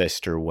 his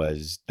sister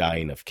was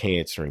dying of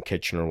cancer in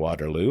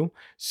Kitchener-Waterloo.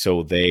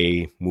 So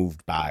they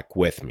moved back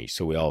with me.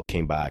 So we all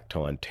came back to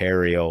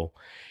Ontario.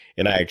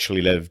 And I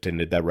actually lived and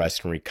did that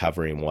rest and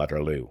recovery in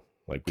Waterloo.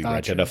 Like we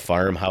rented a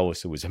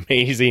farmhouse. It was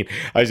amazing.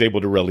 I was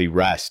able to really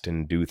rest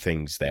and do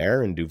things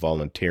there and do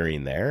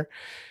volunteering there.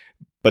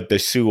 But the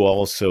Soo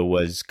also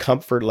was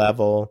comfort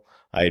level.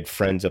 I had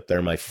friends up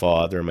there, my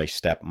father, my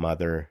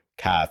stepmother,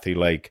 Kathy.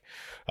 Like,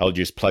 I'll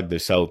just plug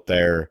this out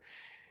there.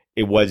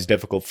 It was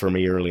difficult for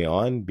me early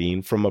on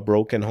being from a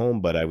broken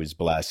home, but I was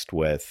blessed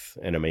with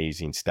an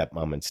amazing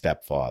stepmom and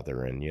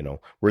stepfather. And,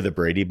 we're the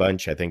Brady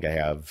Bunch. I think I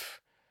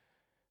have,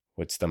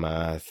 what's the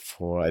math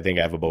for? I think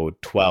I have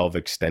about 12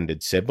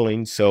 extended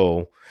siblings.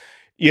 So,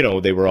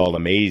 they were all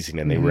amazing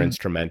and they were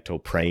instrumental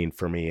praying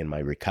for me in my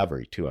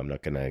recovery too. I'm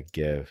not going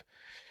to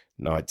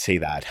not say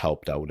that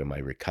helped out in my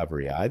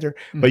recovery either.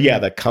 But yeah,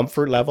 the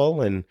comfort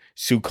level, and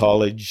Sault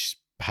College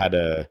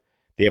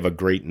they have a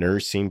great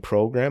nursing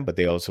program, but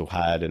they also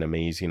had an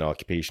amazing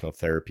occupational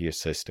therapy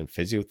assistant,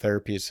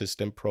 physiotherapy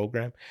assistant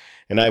program.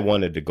 And I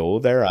wanted to go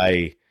there.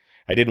 I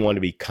didn't want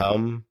to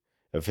become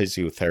a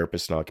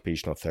physiotherapist and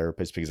occupational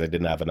therapist because I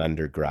didn't have an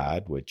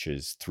undergrad, which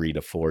is 3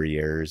 to 4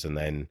 years. And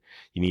then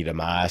you need a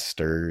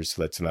master's.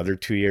 So that's another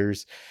 2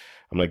 years.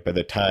 I'm like, by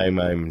the time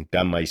I'm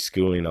done my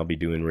schooling, I'll be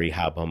doing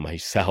rehab on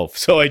myself.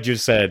 So I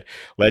just said,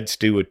 let's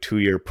do a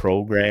 2-year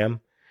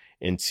program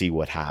and see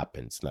what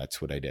happens. And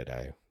that's what I did.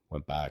 I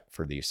went back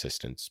for the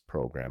assistance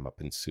program up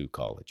in Sault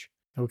College.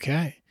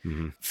 Okay.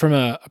 From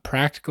a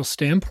practical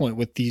standpoint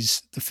with the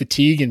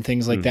fatigue and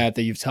things like that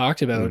you've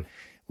talked about,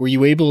 were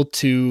you able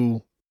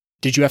to,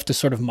 did you have to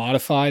sort of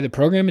modify the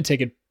program and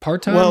take it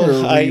part-time?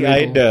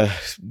 Well,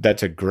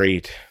 that's a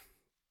great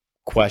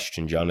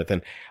question,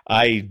 Jonathan.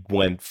 I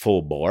went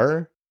full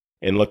bore,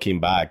 and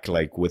looking back,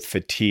 like with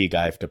fatigue,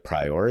 I have to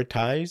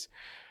prioritize.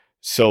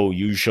 So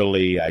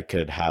usually I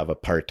could have a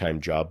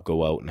part-time job,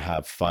 go out and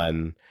have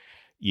fun,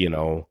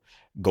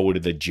 go to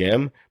the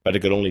gym, but I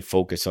could only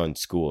focus on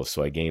school.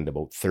 So I gained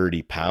about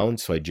 30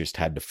 pounds. So I just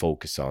had to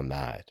focus on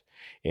that.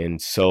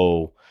 And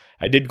so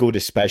I did go to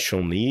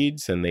special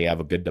needs, and they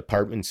have a good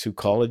department in Sault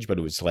College, but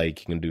it was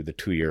like, you can do the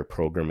 2-year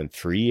program in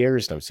 3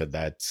 years. And I said,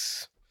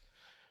 that's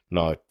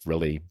not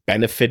really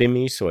benefiting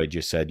me. So I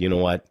just said, you know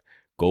what,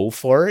 go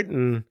for it.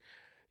 And,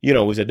 it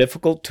was a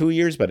difficult 2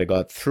 years, but I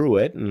got through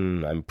it,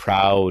 and I'm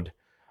proud.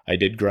 I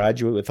did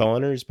graduate with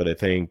honors, but I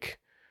think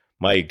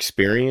my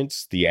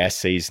experience, the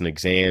essays and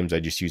exams, I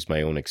just used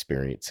my own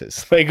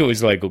experiences. Like, it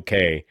was like,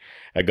 okay,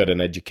 I got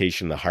an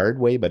education the hard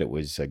way, but it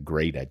was a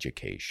great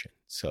education.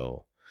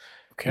 So,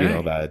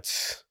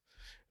 that's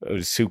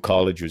Sioux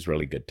College was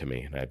really good to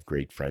me, and I have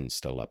great friends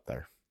still up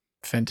there.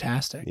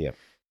 Fantastic. Yeah.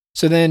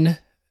 So then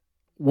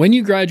when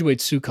you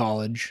graduate Sioux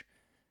College,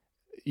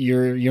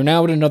 you're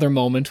now at another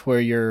moment where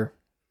you're,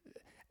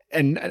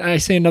 and I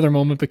say another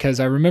moment because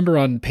I remember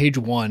on page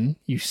 1,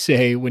 you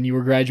say when you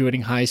were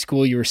graduating high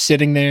school, you were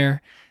sitting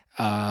there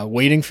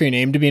waiting for your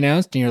name to be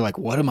announced, and you're like,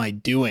 what am I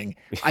doing?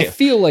 Yeah. I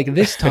feel like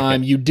this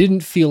time you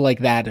didn't feel like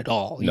that at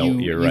all. No,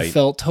 you're right. You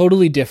felt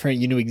totally different.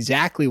 You knew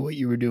exactly what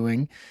you were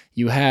doing.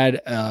 You had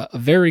a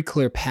very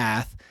clear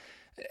path.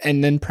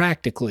 And then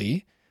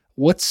practically,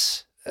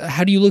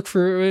 how do you look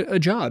for a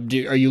job?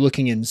 Are you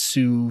looking in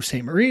Sault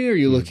Ste. Marie? Are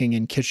you looking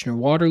in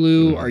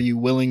Kitchener-Waterloo? Are you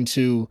willing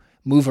to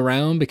move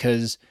around?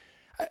 Because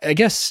I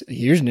guess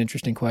here's an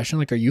interesting question.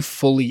 Like, are you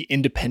fully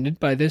independent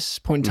by this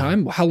point in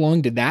time? How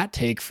long did that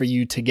take for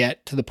you to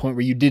get to the point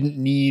where you didn't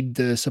need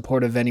the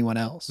support of anyone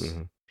else?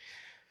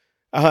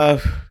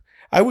 I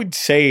would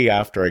say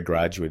after I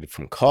graduated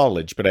from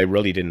college, but I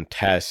really didn't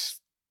test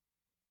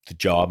the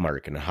job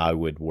market and how I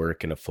would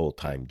work in a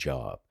full-time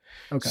job.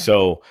 Okay.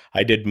 So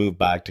I did move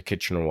back to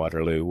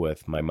Kitchener-Waterloo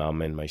with my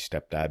mom and my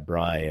stepdad,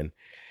 Brian.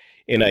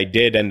 And I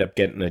did end up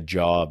getting a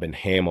job in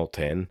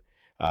Hamilton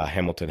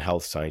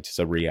Health Sciences,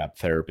 a rehab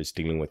therapist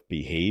dealing with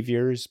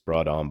behaviors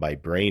brought on by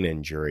brain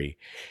injury.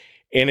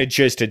 And it's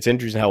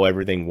interesting how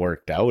everything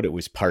worked out. It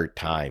was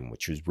part-time,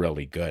 which was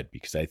really good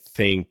because I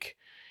think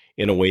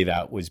in a way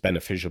that was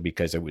beneficial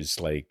because it was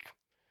like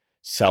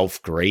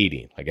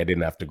self-grading. Like I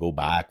didn't have to go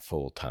back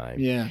full-time.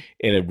 Yeah.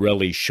 And it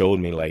really showed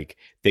me like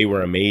they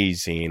were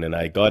amazing. And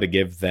I got to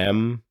give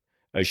them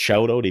a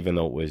shout out, even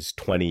though it was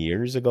 20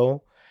 years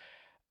ago.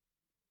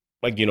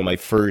 Like, my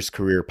first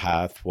career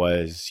path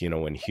was,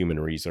 in human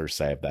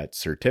resource. I have that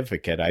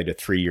certificate. I had a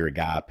 3-year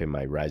gap in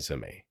my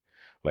resume,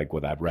 like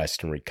with that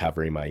rest and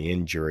recovery, my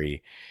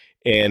injury.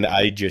 And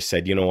I just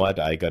said, you know what?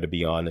 I got to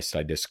be honest.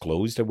 I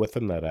disclosed it with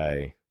them that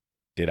I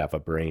did have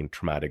a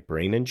traumatic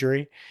brain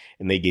injury,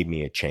 and they gave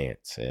me a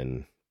chance.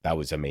 And that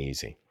was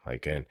amazing.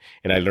 Like, and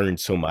I learned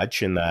so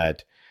much in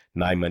that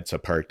 9 months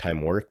of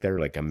part-time work there,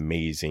 like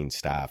amazing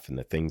staff, and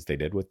the things they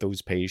did with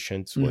those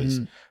patients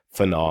was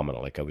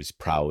phenomenal. Like I was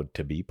proud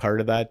to be part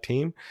of that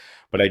team,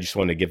 but I just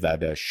want to give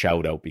that a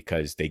shout out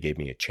because they gave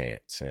me a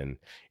chance and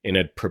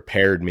it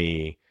prepared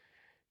me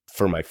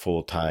for my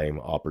full-time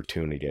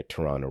opportunity at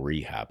Toronto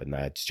Rehab. And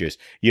that's just,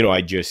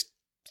 I just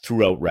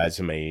threw out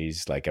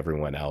resumes like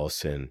everyone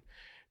else and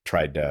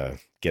tried to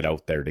get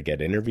out there to get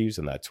interviews.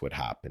 And that's what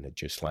happened. It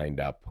just lined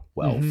up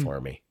well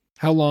for me.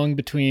 How long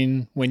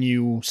between when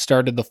you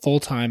started the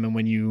full-time and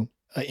when you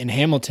in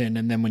Hamilton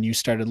and then when you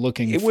started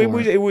looking it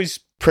was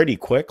pretty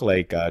quick.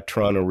 Like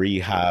Toronto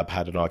Rehab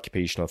had an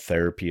occupational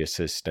therapy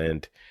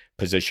assistant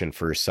position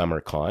for a summer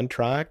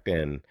contract.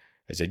 And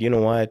I said, you know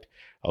what?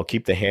 I'll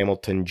keep the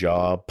Hamilton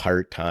job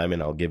part-time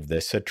and I'll give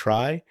this a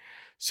try.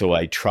 So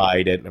I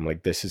tried it and I'm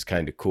like, this is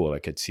kind of cool. I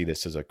could see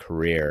this as a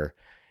career.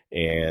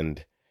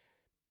 And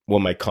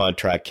when my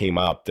contract came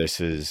up, this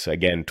is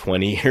again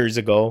 20 years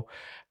ago,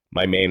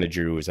 my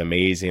manager was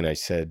amazing. I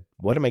said,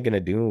 what am I going to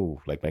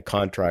do? Like my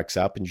contract's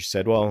up. And she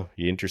said, well,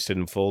 you interested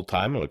in full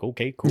time? I'm like,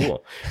 okay,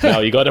 cool. Now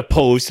you got to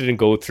post it and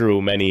go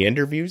through many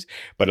interviews,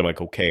 but I'm like,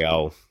 okay,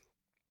 I'll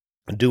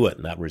do it.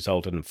 And that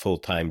resulted in a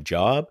full-time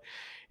job.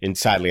 And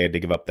sadly I had to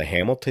give up the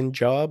Hamilton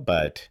job,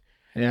 but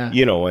yeah,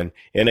 and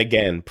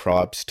again,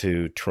 props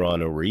to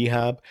Toronto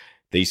Rehab.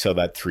 They saw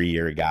that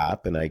 3-year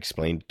gap and I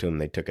explained to them,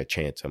 they took a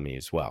chance on me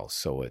as well.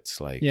 So it's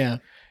like, yeah,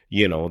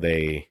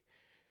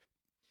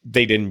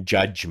 they didn't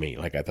judge me.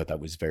 Like I thought that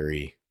was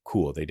very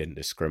cool. They didn't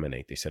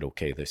discriminate. They said,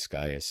 okay, this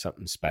guy is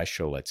something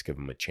special. Let's give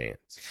him a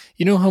chance.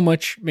 You know how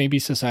much maybe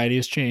society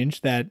has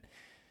changed that,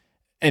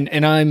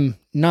 and I'm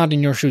not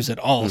in your shoes at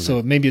all.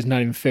 So maybe it's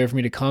not even fair for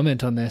me to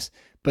comment on this,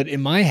 but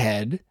in my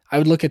head, I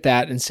would look at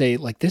that and say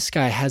like, this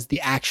guy has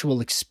the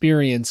actual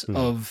experience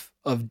of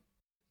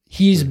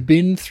he's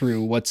been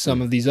through what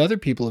some of these other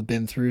people have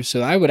been through.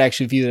 So I would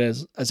actually view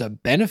that as a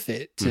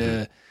benefit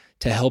to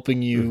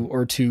helping you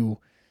or to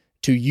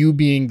you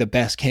being the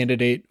best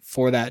candidate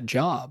for that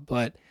job.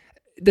 But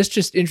that's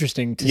just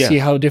interesting to see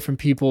how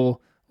different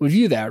people would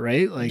view that,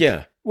 right? Like,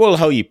 yeah. Well,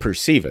 how you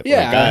perceive it.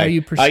 Yeah. Like how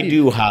you perceive I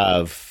do it.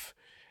 have,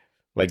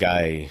 like,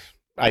 I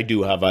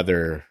do have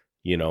other,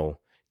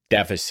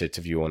 deficits,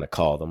 if you want to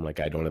call them. Like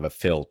I don't have a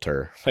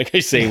filter. Like I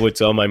say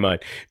what's on my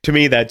mind. To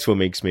me, that's what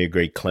makes me a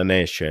great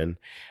clinician.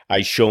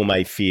 I show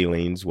my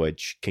feelings,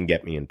 which can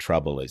get me in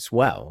trouble as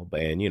well.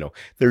 And,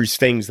 there's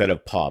things that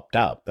have popped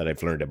up that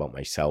I've learned about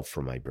myself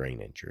from my brain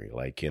injury.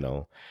 Like,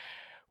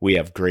 we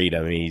have great,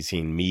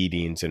 amazing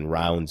meetings and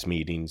rounds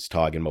meetings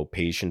talking about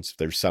patients. If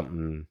there's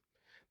something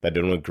that I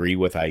don't agree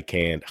with, I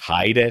can't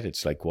hide it.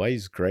 It's like, why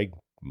is Greg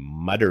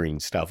muttering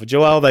stuff?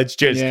 Well, that's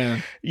just,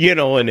 and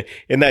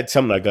that's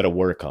something I got to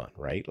work on,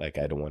 right? Like,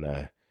 I don't want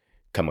to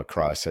come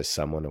across as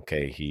someone,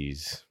 okay,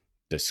 he's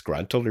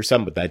disgruntled or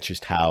something, but that's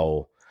just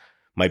how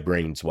my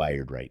brain's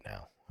wired right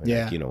now.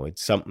 Yeah. Like,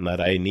 it's something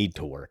that I need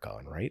to work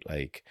on, right?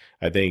 Like,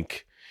 I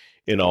think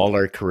in all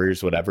our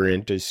careers, whatever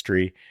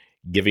industry,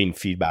 giving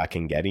feedback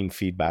and getting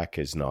feedback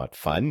is not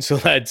fun. So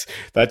that's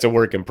a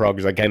work in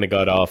progress. I kind of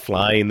got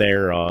offline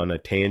there on a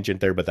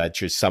tangent there, but that's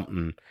just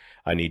something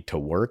I need to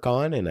work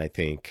on. And I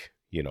think,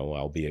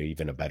 I'll be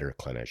even a better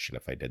clinician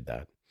if I did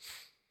that.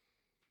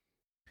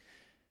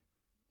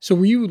 So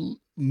were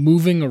you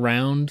moving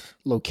around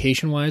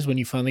location-wise when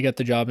you finally got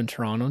the job in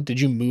Toronto?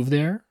 Did you move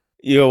there?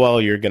 Well,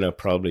 you're going to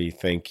probably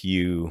think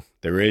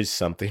there is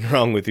something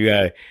wrong with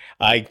you.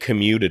 I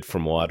commuted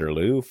from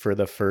Waterloo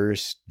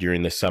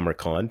during the summer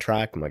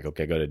contract. I'm like,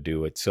 okay, I got to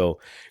do it. So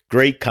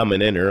great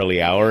coming in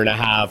early, hour and a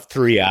half,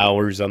 3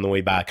 hours on the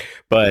way back.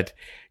 But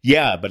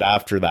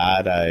after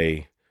that,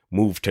 I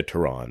moved to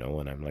Toronto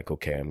and I'm like,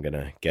 okay, I'm going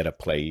to get a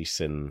place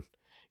and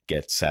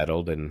get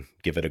settled and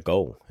give it a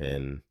go.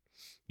 And,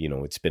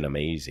 it's been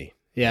amazing.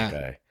 Yeah.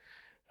 Like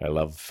I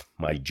love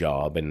my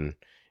job and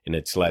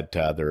it's led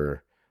to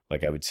other,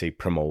 like I would say,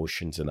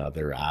 promotions and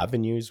other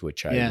avenues,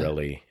 which I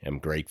really am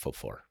grateful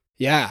for.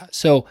 Yeah.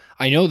 So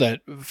I know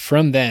that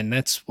from then,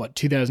 that's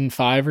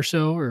 2005 or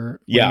so? Or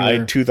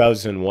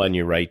 2001,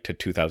 you're right, to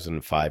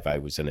 2005, I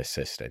was an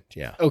assistant.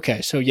 Yeah.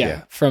 Okay. So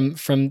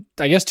from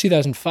I guess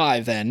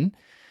 2005 then,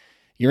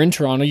 you're in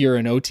Toronto, you're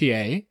an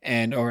OTA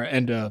and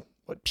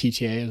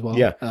PTA as well?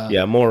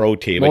 Yeah. More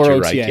OTA, but you're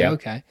OTA, right. Yeah.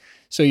 Okay.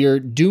 So you're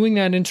doing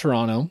that in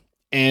Toronto,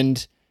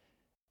 and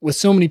with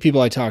so many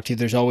people I talk to,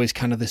 there's always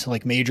kind of this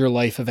like major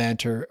life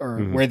event or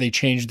where they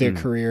changed their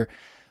career.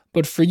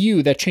 But for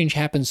you, that change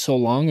happened so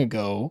long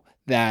ago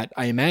that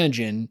I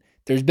imagine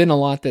there's been a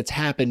lot that's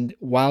happened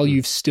while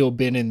you've still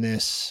been in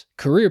this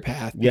career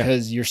path,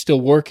 because you're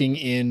still working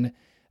in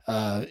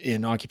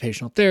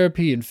occupational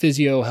therapy and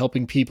physio,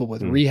 helping people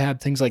with rehab,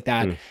 things like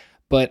that.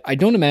 But I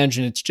don't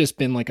imagine it's just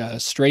been like a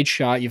straight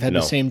shot. You've had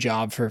the same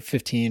job for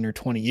 15 or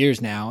 20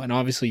 years now, and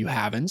obviously you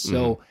haven't.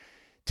 So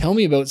tell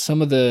me about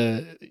some of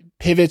the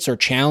pivots or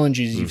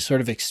challenges you've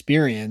sort of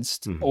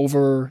experienced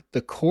over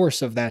the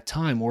course of that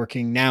time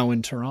working now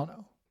in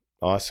Toronto.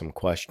 Awesome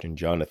question,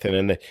 Jonathan.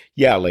 And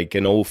like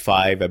in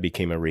 2005, I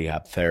became a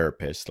rehab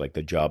therapist, like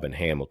the job in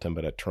Hamilton,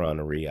 but at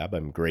Toronto Rehab.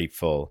 I'm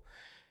grateful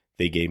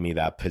they gave me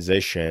that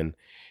position.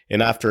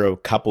 And after a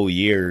couple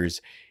years,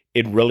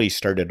 it really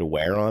started to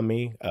wear on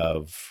me.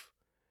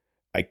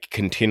 I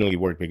continually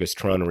work because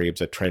Toronto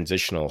Rehab's a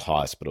transitional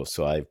hospital.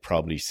 So I've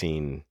probably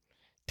seen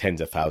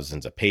tens of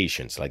thousands of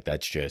patients. Like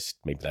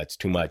maybe that's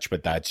too much,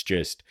 but that's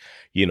just,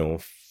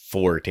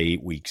 4 to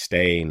 8 week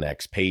stay,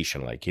 next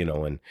patient,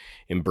 and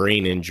in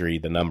brain injury,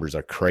 the numbers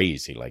are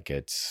crazy. Like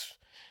it's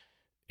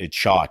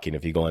shocking.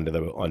 If you go into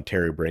the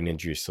Ontario Brain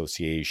Injury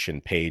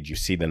Association page, you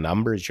see the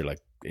numbers, you're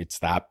like, it's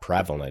that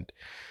prevalent.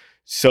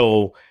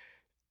 So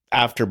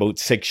after about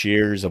 6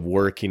 years of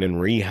working in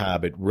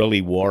rehab, it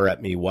really wore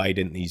at me. Why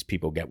didn't these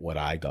people get what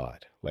I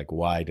got? Like,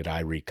 why did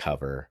I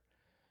recover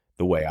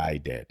the way I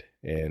did?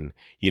 And,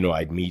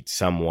 I'd meet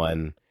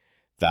someone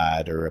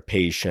or a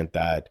patient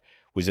that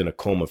was in a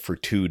coma for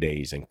 2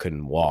 days and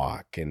couldn't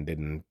walk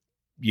and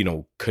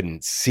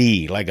couldn't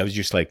see. Like, I was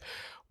just like,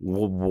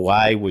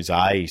 why was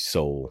I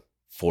so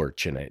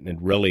fortunate? And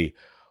it really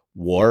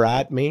wore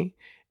at me.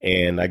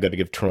 And I got to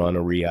give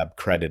Toronto Rehab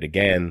credit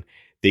again.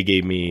 They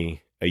gave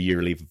me a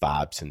year leave of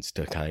absence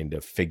to kind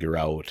of figure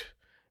out,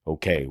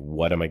 okay,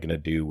 what am I going to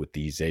do with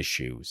these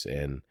issues?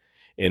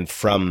 And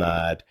from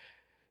that,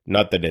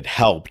 not that it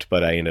helped,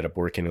 but I ended up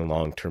working in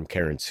long-term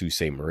care in Sault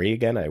Ste. Marie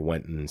again. I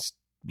went and,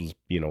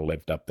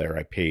 lived up there.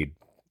 I paid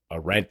a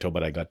rental,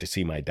 but I got to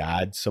see my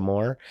dad some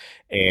more.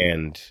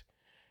 And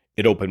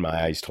it opened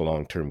my eyes to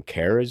long-term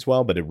care as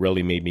well. But it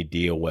really made me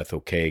deal with,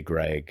 okay,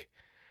 Greg,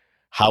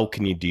 how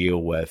can you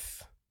deal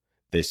with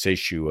this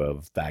issue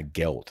of that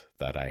guilt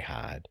that I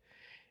had?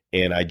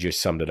 And I just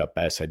summed it up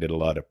best. I did a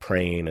lot of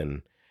praying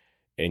and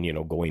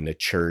going to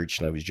church.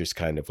 And I was just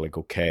kind of like,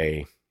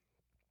 okay,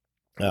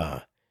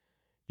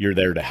 you're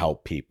there to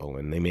help people.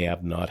 And they may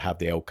not have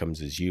the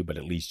outcomes as you, but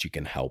at least you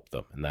can help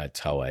them. And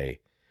that's how I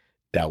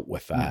dealt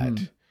with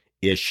that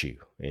issue.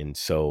 And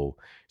so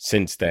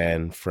since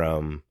then,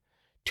 from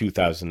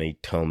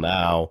 2008 till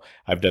now,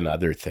 I've done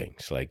other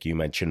things. Like you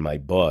mentioned my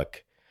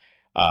book.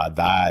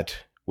 That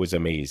was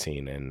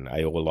amazing. And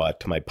I owe a lot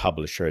to my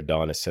publisher,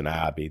 Adonis and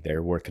Abby.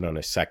 They're working on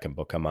a second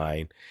book of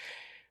mine.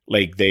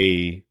 Like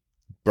they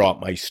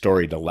brought my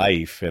story to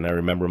life. And I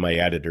remember my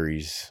editor,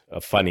 he's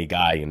a funny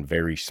guy and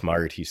very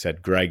smart. He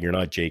said, Greg, you're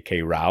not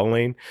J.K.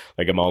 Rowling.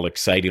 Like I'm all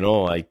excited.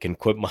 Oh, I can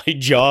quit my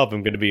job.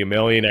 I'm going to be a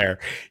millionaire.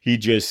 He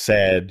just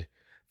said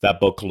that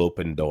book will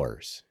open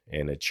doors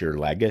and it's your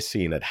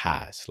legacy. And it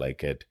has.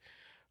 Like it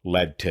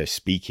led to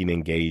speaking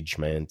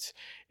engagements.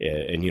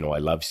 And, I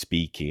love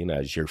speaking,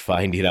 as you're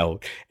finding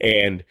out.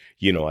 And,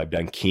 I've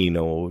done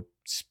keynote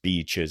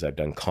speeches, I've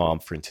done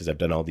conferences, I've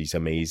done all these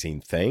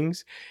amazing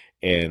things.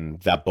 And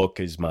that book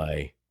is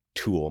my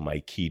tool, my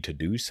key to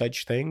do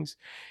such things.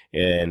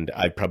 And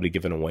I've probably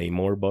given away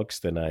more books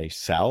than I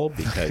sell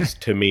because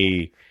to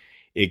me,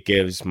 it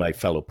gives my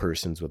fellow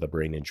persons with a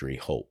brain injury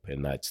hope.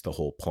 And that's the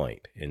whole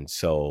point. And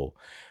so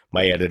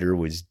my editor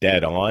was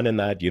dead on in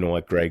that, you know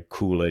what, Greg,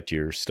 cool it.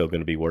 You're still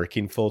going to be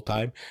working full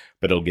time,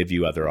 but it'll give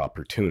you other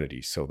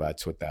opportunities. So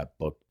that's what that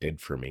book did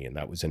for me. And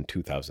that was in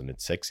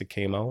 2006 it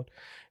came out.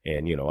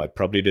 And, you know, I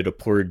probably did a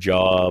poor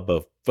job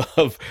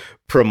of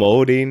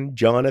promoting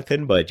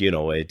Jonathan, but, you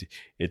know,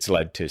 it's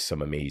led to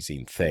some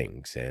amazing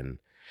things. And,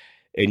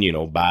 you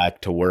know,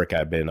 back to work,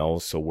 I've been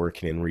also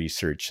working in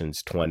research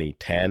since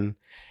 2010.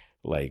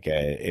 Like,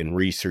 and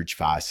research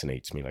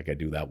fascinates me. Like, I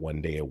do that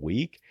one day a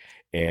week.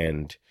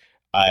 And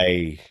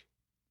I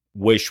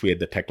wish we had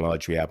the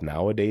technology we have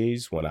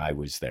nowadays when I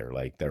was there.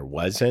 Like, there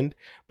wasn't.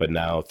 But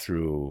now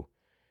through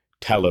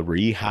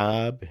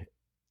tele-rehab,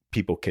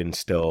 people can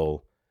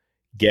still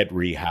get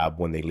rehab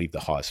when they leave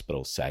the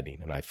hospital setting.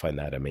 And I find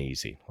that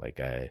amazing.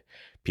 Like,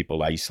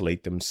 people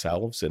isolate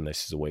themselves, and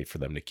this is a way for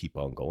them to keep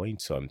on going.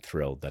 So I'm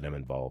thrilled that I'm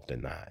involved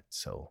in that.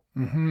 So,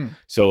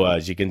 so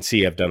as you can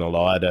see, I've done a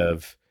lot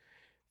of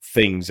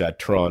things at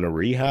Toronto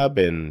Rehab,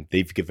 and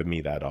they've given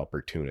me that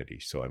opportunity.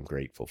 So I'm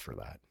grateful for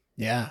that.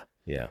 Yeah.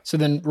 Yeah. So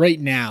then right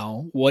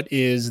now, what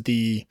is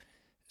the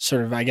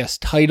sort of, I guess,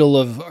 title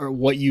of or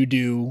what you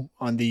do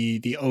on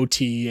the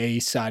OTA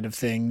side of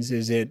things?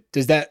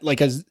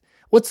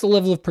 What's the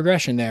level of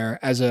progression there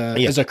as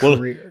a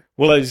career?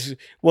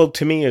 Well,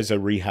 to me as a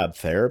rehab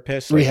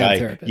therapist,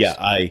 therapist.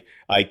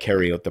 I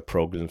carry out the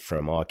programs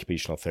from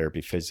occupational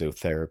therapy,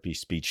 physiotherapy,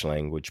 speech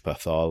language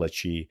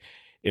pathology.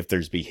 If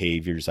there's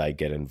behaviors, I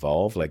get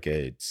involved. Like,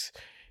 it's,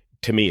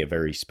 to me, a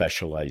very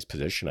specialized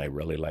position. I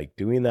really like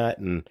doing that.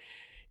 And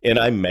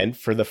I'm meant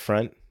for the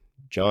front,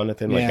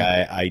 Jonathan. Like,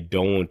 I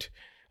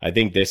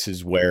think this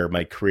is where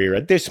my career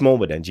at this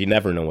moment ends. You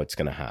never know what's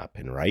going to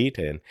happen, right?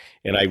 And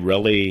I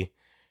really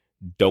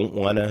don't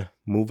want to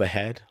move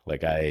ahead.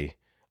 Like, I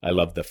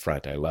love the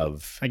front.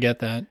 I get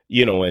that.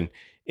 You know,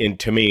 and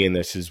to me, and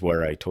this is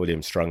where I told you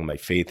I'm strong in my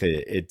faith,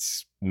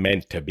 it's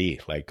meant to be.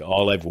 Like,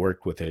 all I've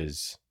worked with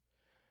is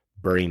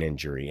brain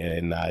injury,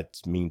 and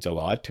that means a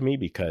lot to me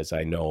because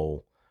I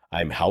know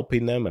I'm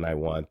helping them, and I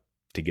want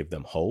to give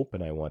them hope,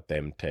 and I want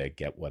them to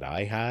get what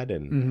I had.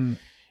 And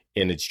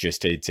and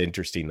it's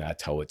interesting.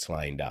 That's how it's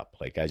lined up.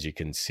 Like, as you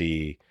can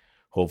see,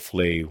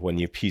 hopefully when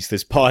you piece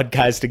this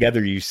podcast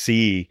together, you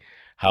see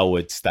how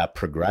it's that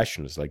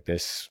progression is like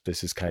this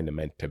is kind of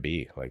meant to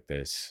be like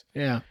this.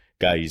 Yeah.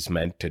 Guy's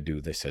meant to do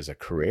this as a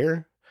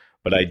career,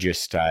 but I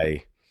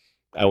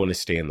want to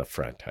stay in the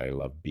front. I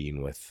love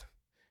being with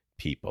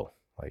people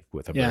like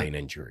with a brain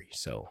injury.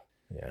 So,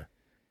 yeah.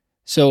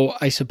 So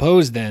I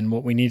suppose then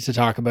what we need to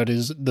talk about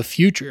is the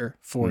future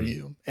for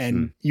you.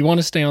 And you want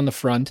to stay on the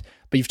front,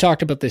 but you've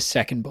talked about this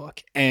second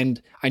book.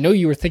 And I know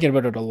you were thinking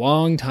about it a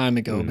long time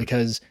ago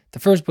because the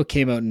first book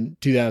came out in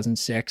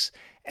 2006.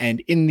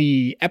 And in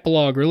the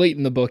epilogue or late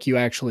in the book, you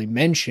actually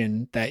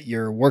mentioned that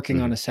you're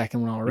working on a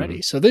second one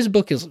already. So this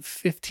book is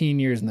 15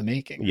 years in the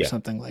making or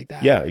something like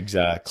that. Yeah,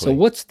 exactly. So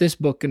what's this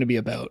book going to be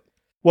about?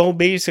 Well,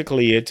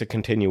 basically, it's a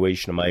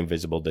continuation of my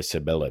invisible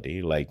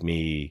disability. Like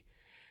me,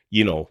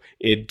 you know,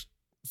 it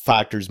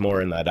factors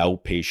more in that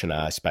outpatient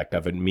aspect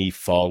of it, me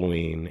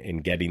following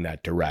and getting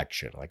that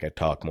direction. Like, I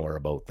talk more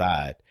about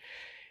that.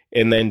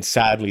 And then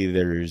sadly,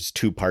 there's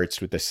two parts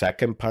with the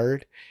second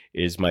part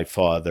is my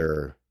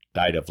father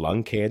died of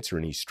lung cancer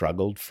and he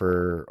struggled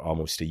for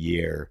almost a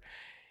year.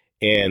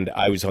 And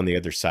I was on the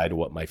other side of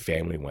what my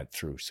family went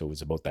through. So it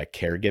was about that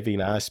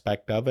caregiving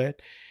aspect of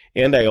it.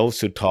 And I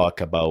also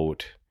talk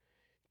about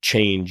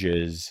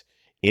changes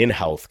in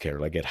healthcare.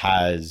 Like, it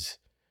has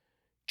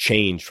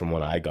changed from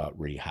when I got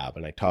rehab.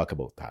 And I talk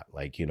about that,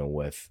 like, you know,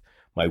 with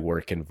my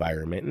work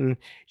environment and,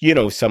 you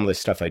know, some of the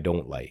stuff I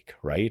don't like.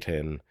 Right.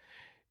 And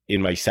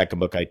in my second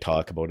book, I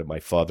talk about it. My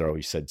father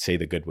always said, say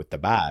the good with the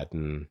bad.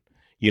 And,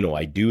 you know,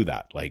 I do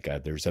that. Like,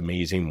 there's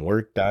amazing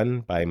work done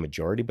by a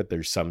majority, but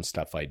there's some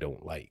stuff I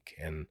don't like.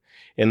 And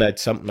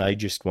that's something I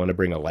just want to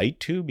bring a light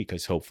to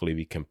because hopefully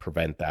we can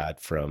prevent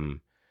that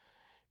from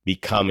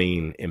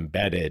becoming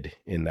embedded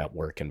in that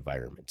work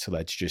environment. So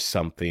that's just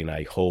something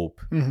I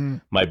hope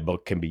my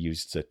book can be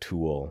used as a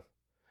tool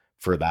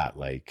for that.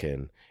 Like,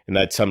 and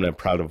that's something I'm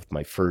proud of with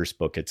my first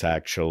book. It's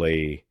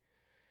actually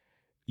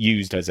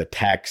used as a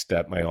text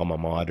at my alma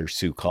mater,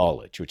 Sioux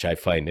College, which I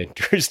find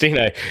interesting.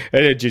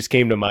 It just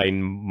came to my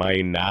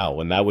mind now.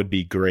 And that would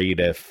be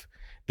great if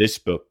this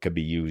book could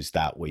be used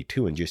that way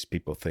too. And just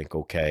people think,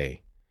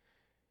 okay,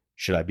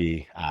 should I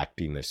be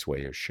acting this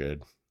way or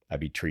should I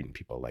be treating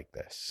people like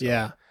this? So,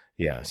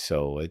 yeah.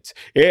 So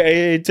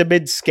it's a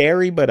bit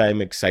scary, but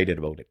I'm excited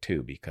about it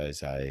too,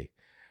 because I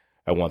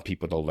want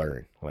people to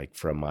learn, like,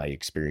 from my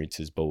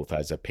experiences, both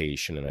as a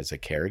patient and as a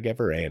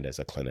caregiver and as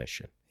a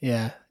clinician.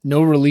 Yeah.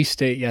 No release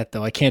date yet,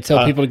 though. I can't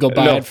tell people to go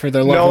buy it for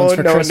their loved ones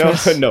for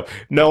Christmas.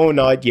 No,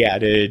 not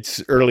yet.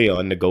 It's early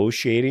on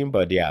negotiating,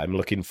 but yeah, I'm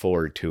looking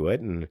forward to it.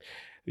 And,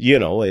 you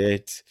know,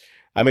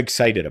 I'm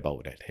excited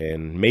about it.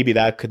 And maybe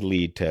that could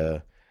lead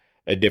to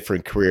a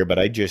different career, but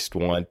I just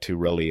want to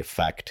really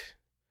affect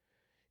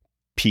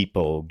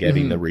people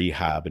getting the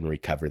rehab and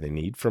recovery they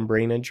need from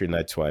brain injury. And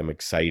that's why I'm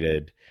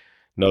excited,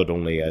 not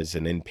only as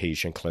an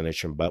inpatient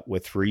clinician, but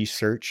with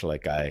research.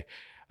 Like,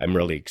 I'm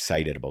really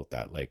excited about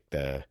that. Like,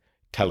 the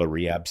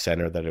tele-rehab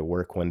center that I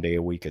work one day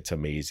a week. It's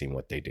amazing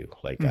what they do.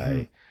 Like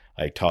Mm-hmm.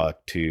 I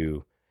talk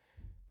to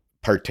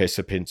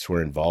participants who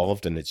are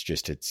involved, and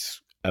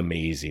it's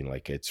amazing.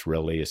 Like it's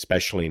really,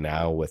 especially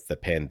now with the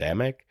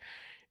pandemic,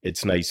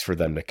 it's nice for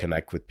them to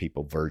connect with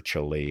people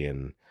virtually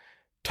and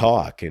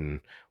talk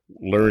and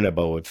learn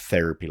about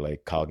therapy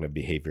like cognitive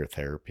behavior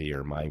therapy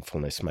or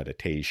mindfulness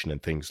meditation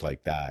and things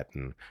like that,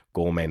 and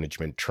goal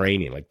management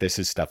training. Like this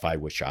is stuff I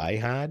wish I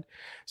had.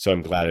 So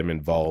I'm glad I'm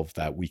involved,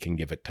 that we can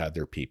give it to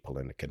other people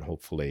and it can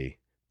hopefully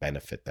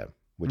benefit them,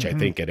 which I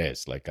think it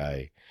is. Like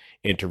I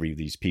interview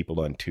these people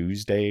on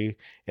Tuesday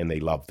and they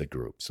love the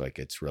groups. Like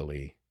it's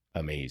really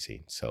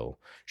amazing. So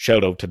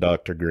shout out to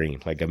Dr.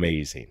 Green. Like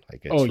amazing.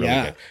 Like it's really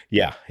good.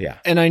 Yeah.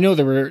 And I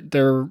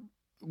know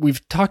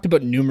we've talked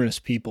about numerous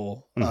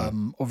people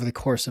over the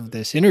course of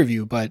this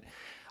interview, but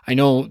I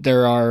know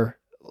there are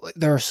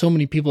so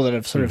many people that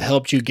have sort of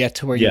helped you get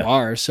to where you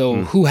are. So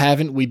who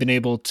haven't we been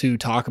able to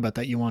talk about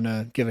that you want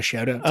to give a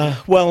shout out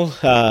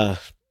to?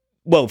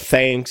 Well,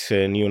 thanks.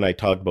 And you and I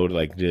talked about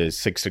like the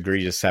 6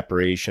 degrees of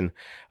separation.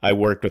 I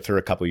worked with her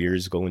a couple of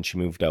years ago when she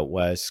moved out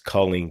west.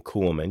 Colleen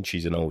Kuhlman,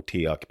 she's an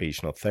OT,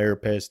 occupational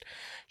therapist.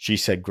 She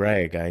said,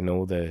 Greg, I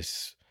know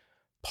this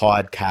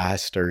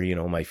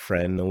podcaster, my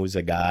friend knows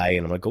a guy.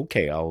 And I'm like,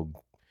 okay,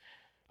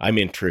 I'm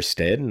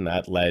interested. And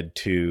that led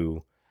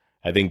to,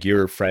 I think,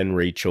 your friend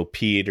Rachel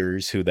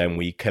Peters, who then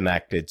we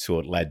connected. So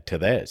it led to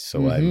this.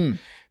 So I'm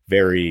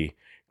very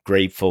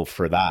grateful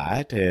for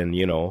that. And,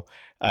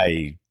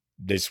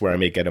 this is where I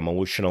may get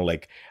emotional.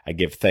 Like I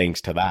give thanks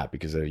to that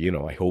because,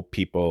 I hope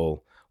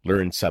people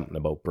learn something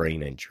about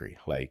brain injury,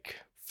 like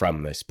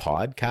from this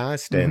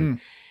podcast.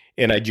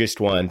 And I just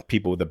want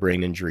people with a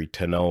brain injury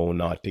to know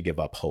not to give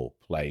up hope.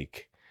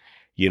 Like,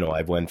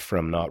 I've went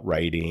from not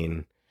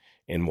writing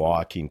and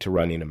walking to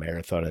running a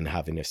marathon and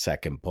having a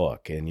second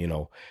book. And,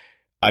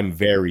 I'm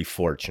very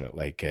fortunate.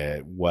 Like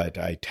what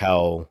I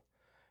tell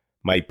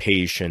my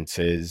patients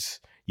is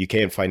you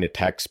can't find a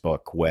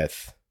textbook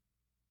with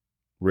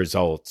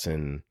results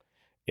and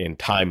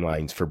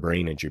timelines for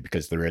brain injury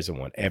because there isn't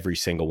one. Every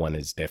single one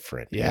is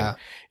different. Yeah.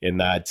 And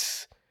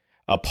that's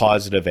a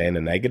positive and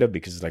a negative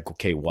because it's like,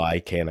 okay, why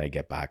can't I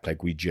get back?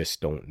 Like we just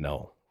don't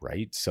know.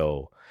 Right.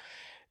 So,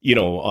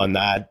 on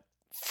that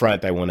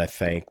front, I want to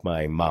thank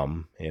my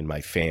mom and my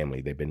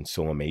family. They've been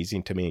so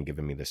amazing to me and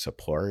giving me the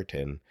support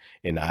and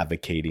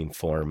advocating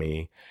for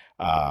me.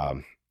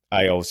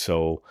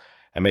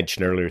 I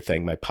mentioned earlier,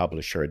 thank my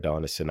publisher,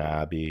 Adonis and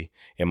Abby,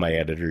 and my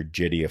editor,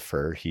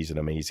 Gideofer. He's an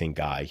amazing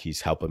guy.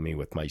 He's helping me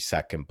with my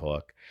second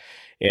book.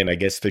 And I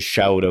guess the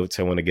shout outs,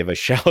 I want to give a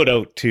shout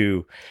out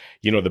to,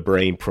 the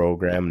brain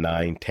program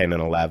 9, 10,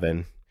 and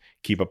 11.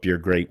 Keep up your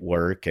great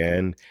work.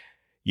 And,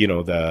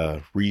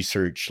 the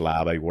research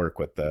lab, I work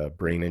with the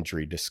brain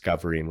injury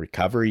discovery and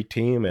recovery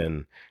team,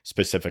 and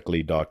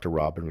specifically Dr.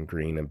 Robin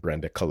Green and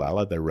Brenda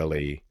Colella. They're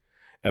really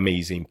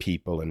amazing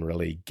people and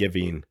really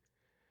giving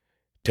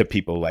to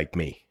people like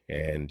me.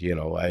 And,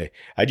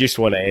 I just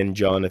want to end,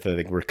 Jonathan. I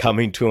think we're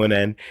coming to an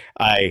end.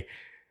 I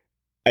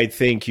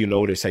think you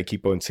notice I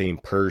keep on saying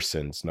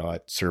persons,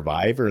 not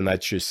survivor. And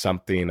that's just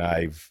something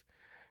I've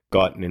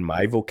gotten in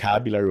my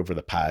vocabulary over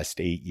the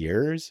past 8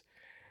 years.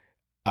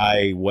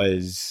 I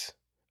was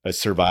a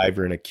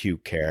survivor in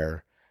acute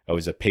care. I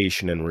was a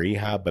patient in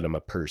rehab, but I'm a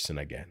person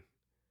again.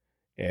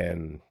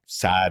 And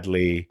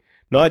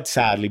not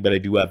sadly, but I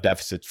do have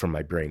deficits from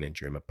my brain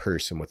injury. I'm a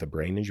person with a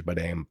brain injury, but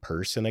I am a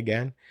person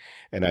again.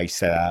 And I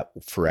say that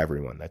for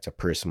everyone. That's a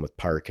person with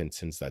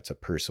Parkinson's. That's a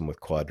person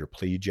with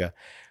quadriplegia.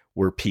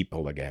 We're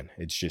people again.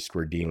 It's just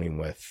we're dealing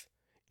with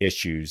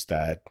issues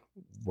that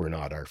were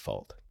not our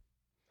fault.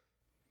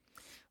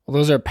 Well,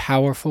 those are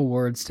powerful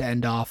words to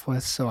end off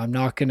with, so I'm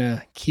not going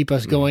to keep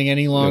us going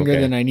any longer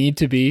than I need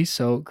to be.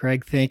 So,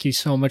 Greg, thank you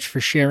so much for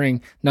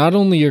sharing not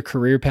only your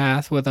career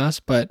path with us,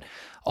 but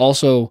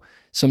also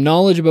some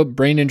knowledge about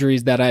brain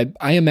injuries that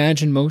I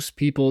imagine most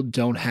people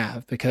don't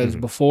have, because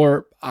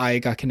before I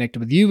got connected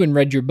with you and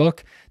read your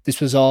book,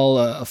 this was all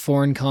a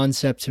foreign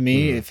concept to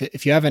me.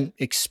 If you haven't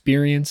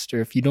experienced,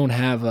 or if you don't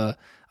have a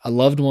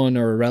loved one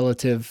or a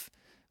relative,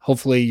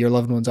 hopefully your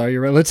loved ones are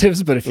your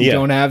relatives, but if you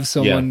don't have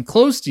someone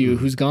close to you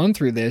who's gone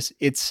through this,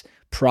 it's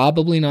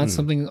probably not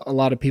something a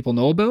lot of people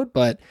know about,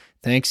 but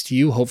thanks to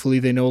you, hopefully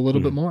they know a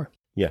little bit more.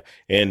 Yeah.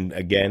 And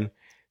again,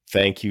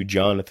 thank you,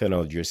 Jonathan.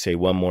 I'll just say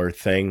one more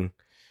thing.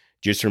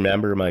 Just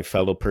remember, my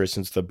fellow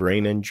persons with a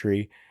brain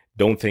injury,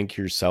 don't think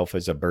yourself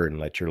as a burden.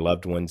 Let your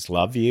loved ones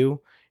love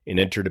you, and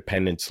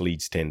interdependence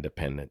leads to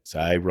independence.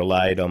 I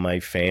relied on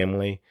my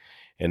family,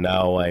 and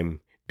now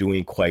I'm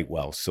doing quite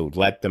well. So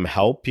let them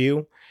help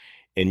you,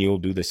 and you'll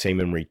do the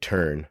same in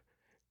return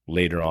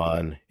later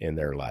on in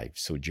their lives.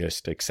 So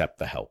just accept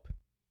the help.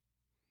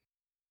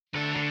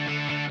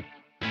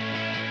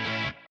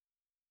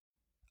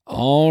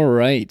 All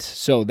right.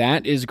 So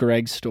that is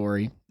Greg's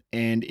story.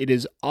 And it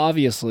is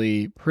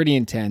obviously pretty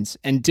intense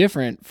and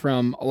different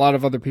from a lot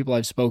of other people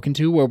I've spoken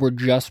to, where we're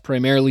just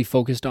primarily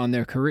focused on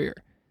their career.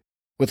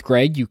 With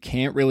Greg, you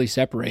can't really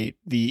separate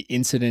the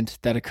incident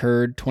that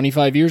occurred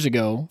 25 years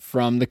ago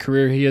from the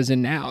career he is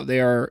in now.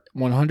 They are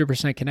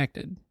 100%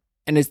 connected.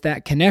 And it's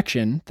that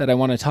connection that I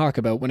want to talk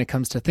about when it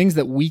comes to things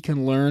that we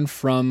can learn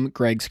from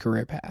Greg's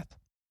career path.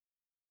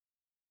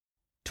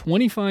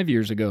 25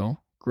 years ago,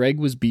 Greg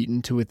was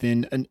beaten to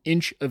within an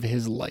inch of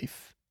his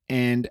life.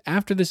 And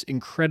after this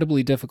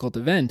incredibly difficult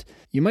event,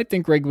 you might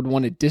think Greg would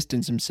want to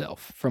distance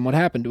himself from what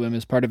happened to him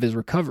as part of his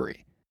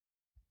recovery.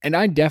 And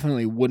I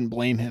definitely wouldn't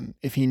blame him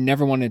if he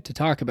never wanted to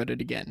talk about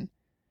it again.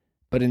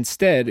 But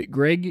instead,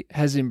 Greg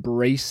has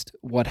embraced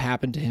what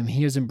happened to him.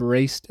 He has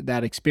embraced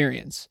that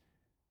experience.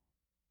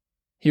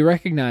 He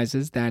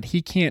recognizes that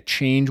he can't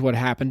change what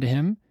happened to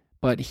him,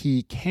 but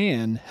he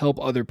can help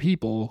other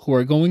people who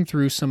are going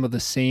through some of the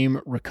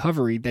same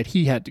recovery that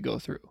he had to go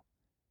through.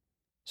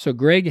 So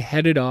Greg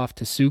headed off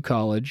to Sault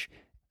College,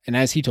 and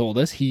as he told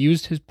us, he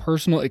used his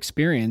personal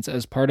experience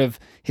as part of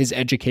his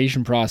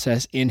education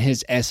process in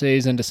his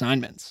essays and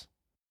assignments.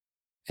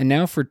 And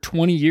now for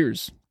 20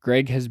 years,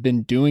 Greg has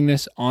been doing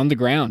this on the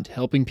ground,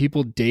 helping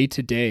people day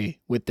to day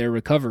with their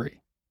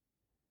recovery.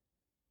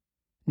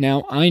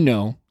 Now, I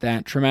know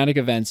that traumatic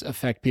events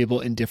affect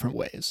people in different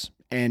ways,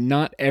 and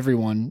not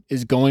everyone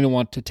is going to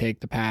want to take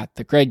the path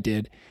that Greg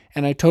did,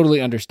 and I totally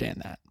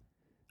understand that.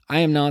 I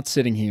am not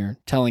sitting here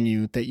telling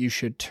you that you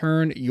should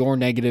turn your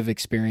negative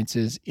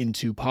experiences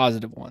into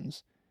positive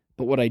ones.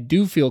 But what I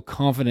do feel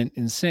confident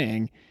in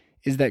saying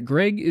is that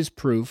Greg is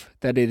proof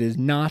that it is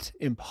not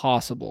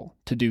impossible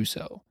to do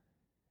so.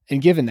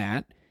 And given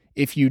that,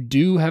 if you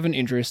do have an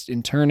interest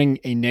in turning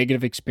a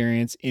negative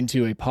experience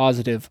into a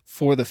positive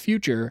for the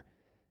future,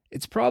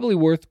 it's probably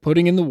worth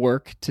putting in the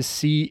work to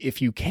see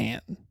if you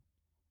can.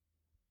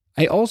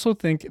 I also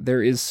think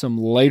there is some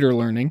lighter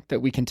learning that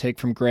we can take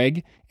from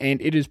Greg,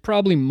 and it is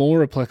probably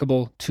more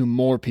applicable to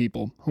more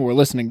people who are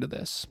listening to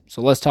this.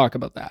 So let's talk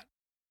about that.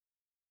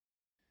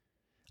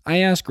 I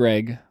asked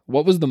Greg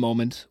what was the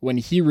moment when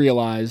he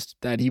realized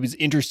that he was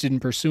interested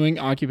in pursuing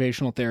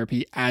occupational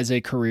therapy as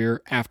a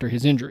career after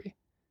his injury.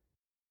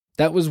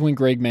 That was when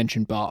Greg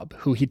mentioned Bob,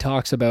 who he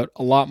talks about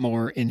a lot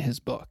more in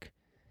his book.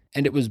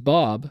 And it was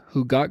Bob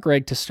who got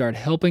Greg to start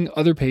helping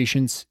other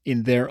patients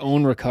in their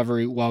own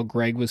recovery while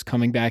Greg was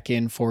coming back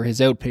in for his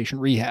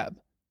outpatient rehab.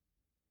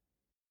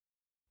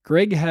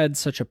 Greg had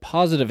such a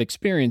positive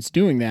experience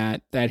doing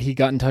that he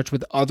got in touch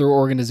with other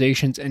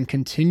organizations and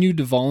continued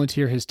to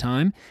volunteer his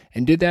time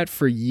and did that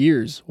for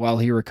years while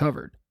he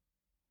recovered.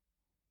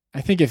 I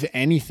think if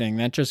anything,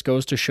 that just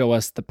goes to show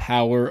us the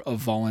power of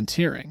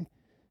volunteering.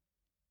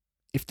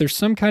 If there's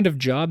some kind of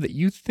job that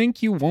you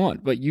think you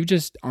want, but you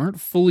just aren't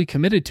fully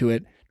committed to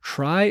it,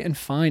 try and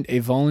find a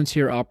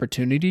volunteer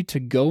opportunity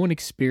to go and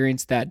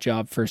experience that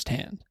job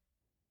firsthand.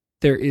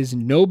 There is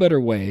no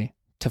better way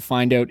to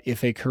find out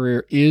if a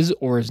career is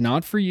or is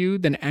not for you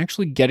than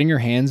actually getting your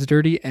hands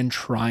dirty and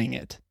trying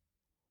it.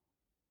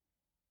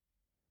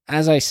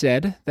 As I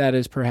said, that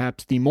is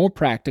perhaps the more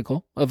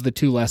practical of the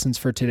two lessons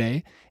for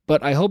today,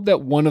 but I hope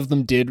that one of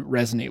them did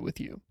resonate with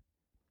you.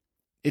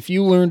 If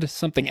you learned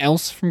something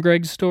else from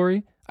Greg's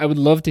story, I would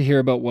love to hear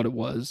about what it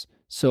was.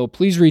 So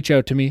please reach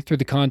out to me through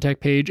the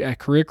contact page at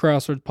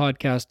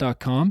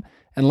careercrossroadspodcast.com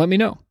and let me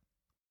know.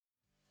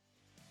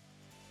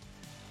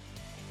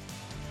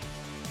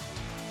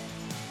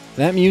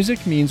 That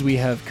music means we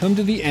have come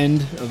to the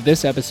end of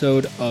this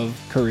episode of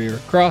Career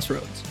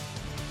Crossroads.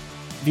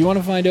 If you want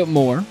to find out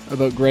more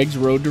about Greg's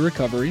road to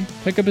recovery,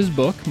 pick up his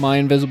book, My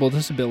Invisible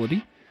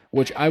Disability,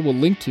 which I will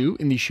link to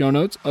in the show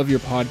notes of your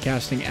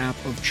podcasting app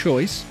of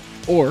choice,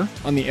 or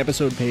on the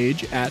episode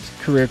page at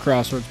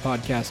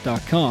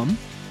careercrossroadspodcast.com.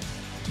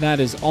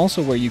 That is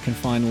also where you can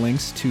find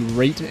links to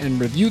rate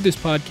and review this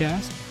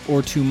podcast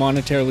or to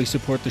monetarily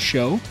support the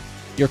show.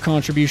 Your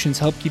contributions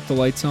help keep the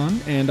lights on,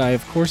 and I,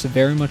 of course,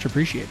 very much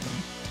appreciate them.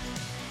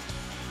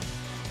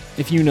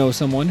 If you know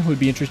someone who would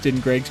be interested in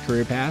Greg's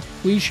career path,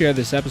 please share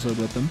this episode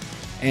with them.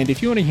 And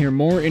if you want to hear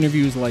more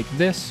interviews like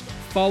this,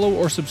 follow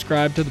or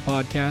subscribe to the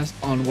podcast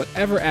on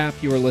whatever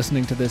app you are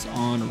listening to this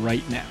on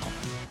right now.